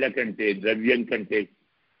 నీళ్ల కంటే, ద్రవ్యం కంటే,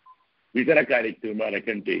 ఇతర కార్యక్రమాల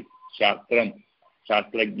కంటే శాస్త్రం,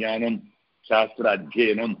 శాస్త్రజ్ఞానం, శాస్త్ర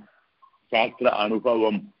అధ్యయనం, శాస్త్ర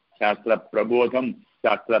అనుభవం, శాస్త్ర ప్రబోధం,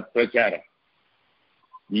 శాస్త్ర ప్రచారం,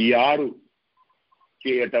 ఈ 6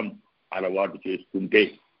 చేయటం అలవాటు చేసుకుంటే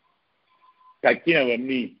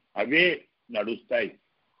తక్కినవన్నీ అవే నడుస్తాయి.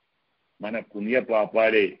 మన పుణ్య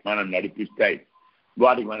పాపాలే మనం నడిపిస్తాయి.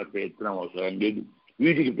 వాటికి మన ప్రయత్నం అవసరం లేదు,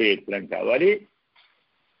 వీటికి ప్రయత్నం కావాలి.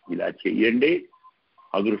 ఇలా చెయ్యండి,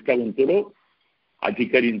 అదృష్టవంతులు,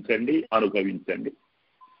 అధికరించండి, అనుభవించండి.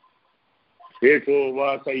 శేషో వా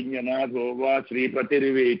సైన్యనాథో వా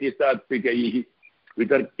శ్రీపతిర్వేతి సాత్వికైః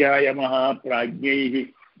వితర్క్యాయ మహాప్రాజ్ఞైః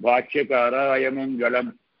భాష్యకారాయ మంగళం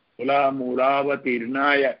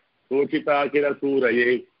కులామూలావతీర్ణాయ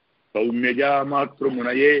శోషితాఖిలసూరయే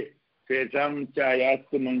సౌమ్యజామాతృమునయే శేషాం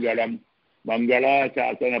ఛాయాస్తు మంగళం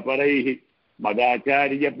మంగళాశాసనపరైః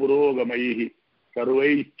మదాచార్య పురోగమైః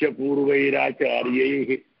సర్వైశ్చ పూర్వైరాచార్యైః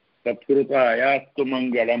సత్కృతాయాస్తు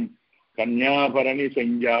మంగళం కన్యాభరణి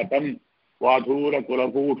సంజాతం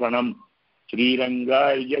వాధూరకులభూషణం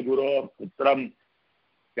శ్రీరంగాయ గురో పుత్రం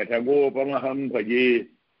శఠగోపమహం భజే.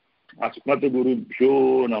 అస్మత్ గురుభ్యో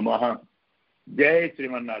నమః. జై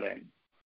శ్రీమన్నారాయణ.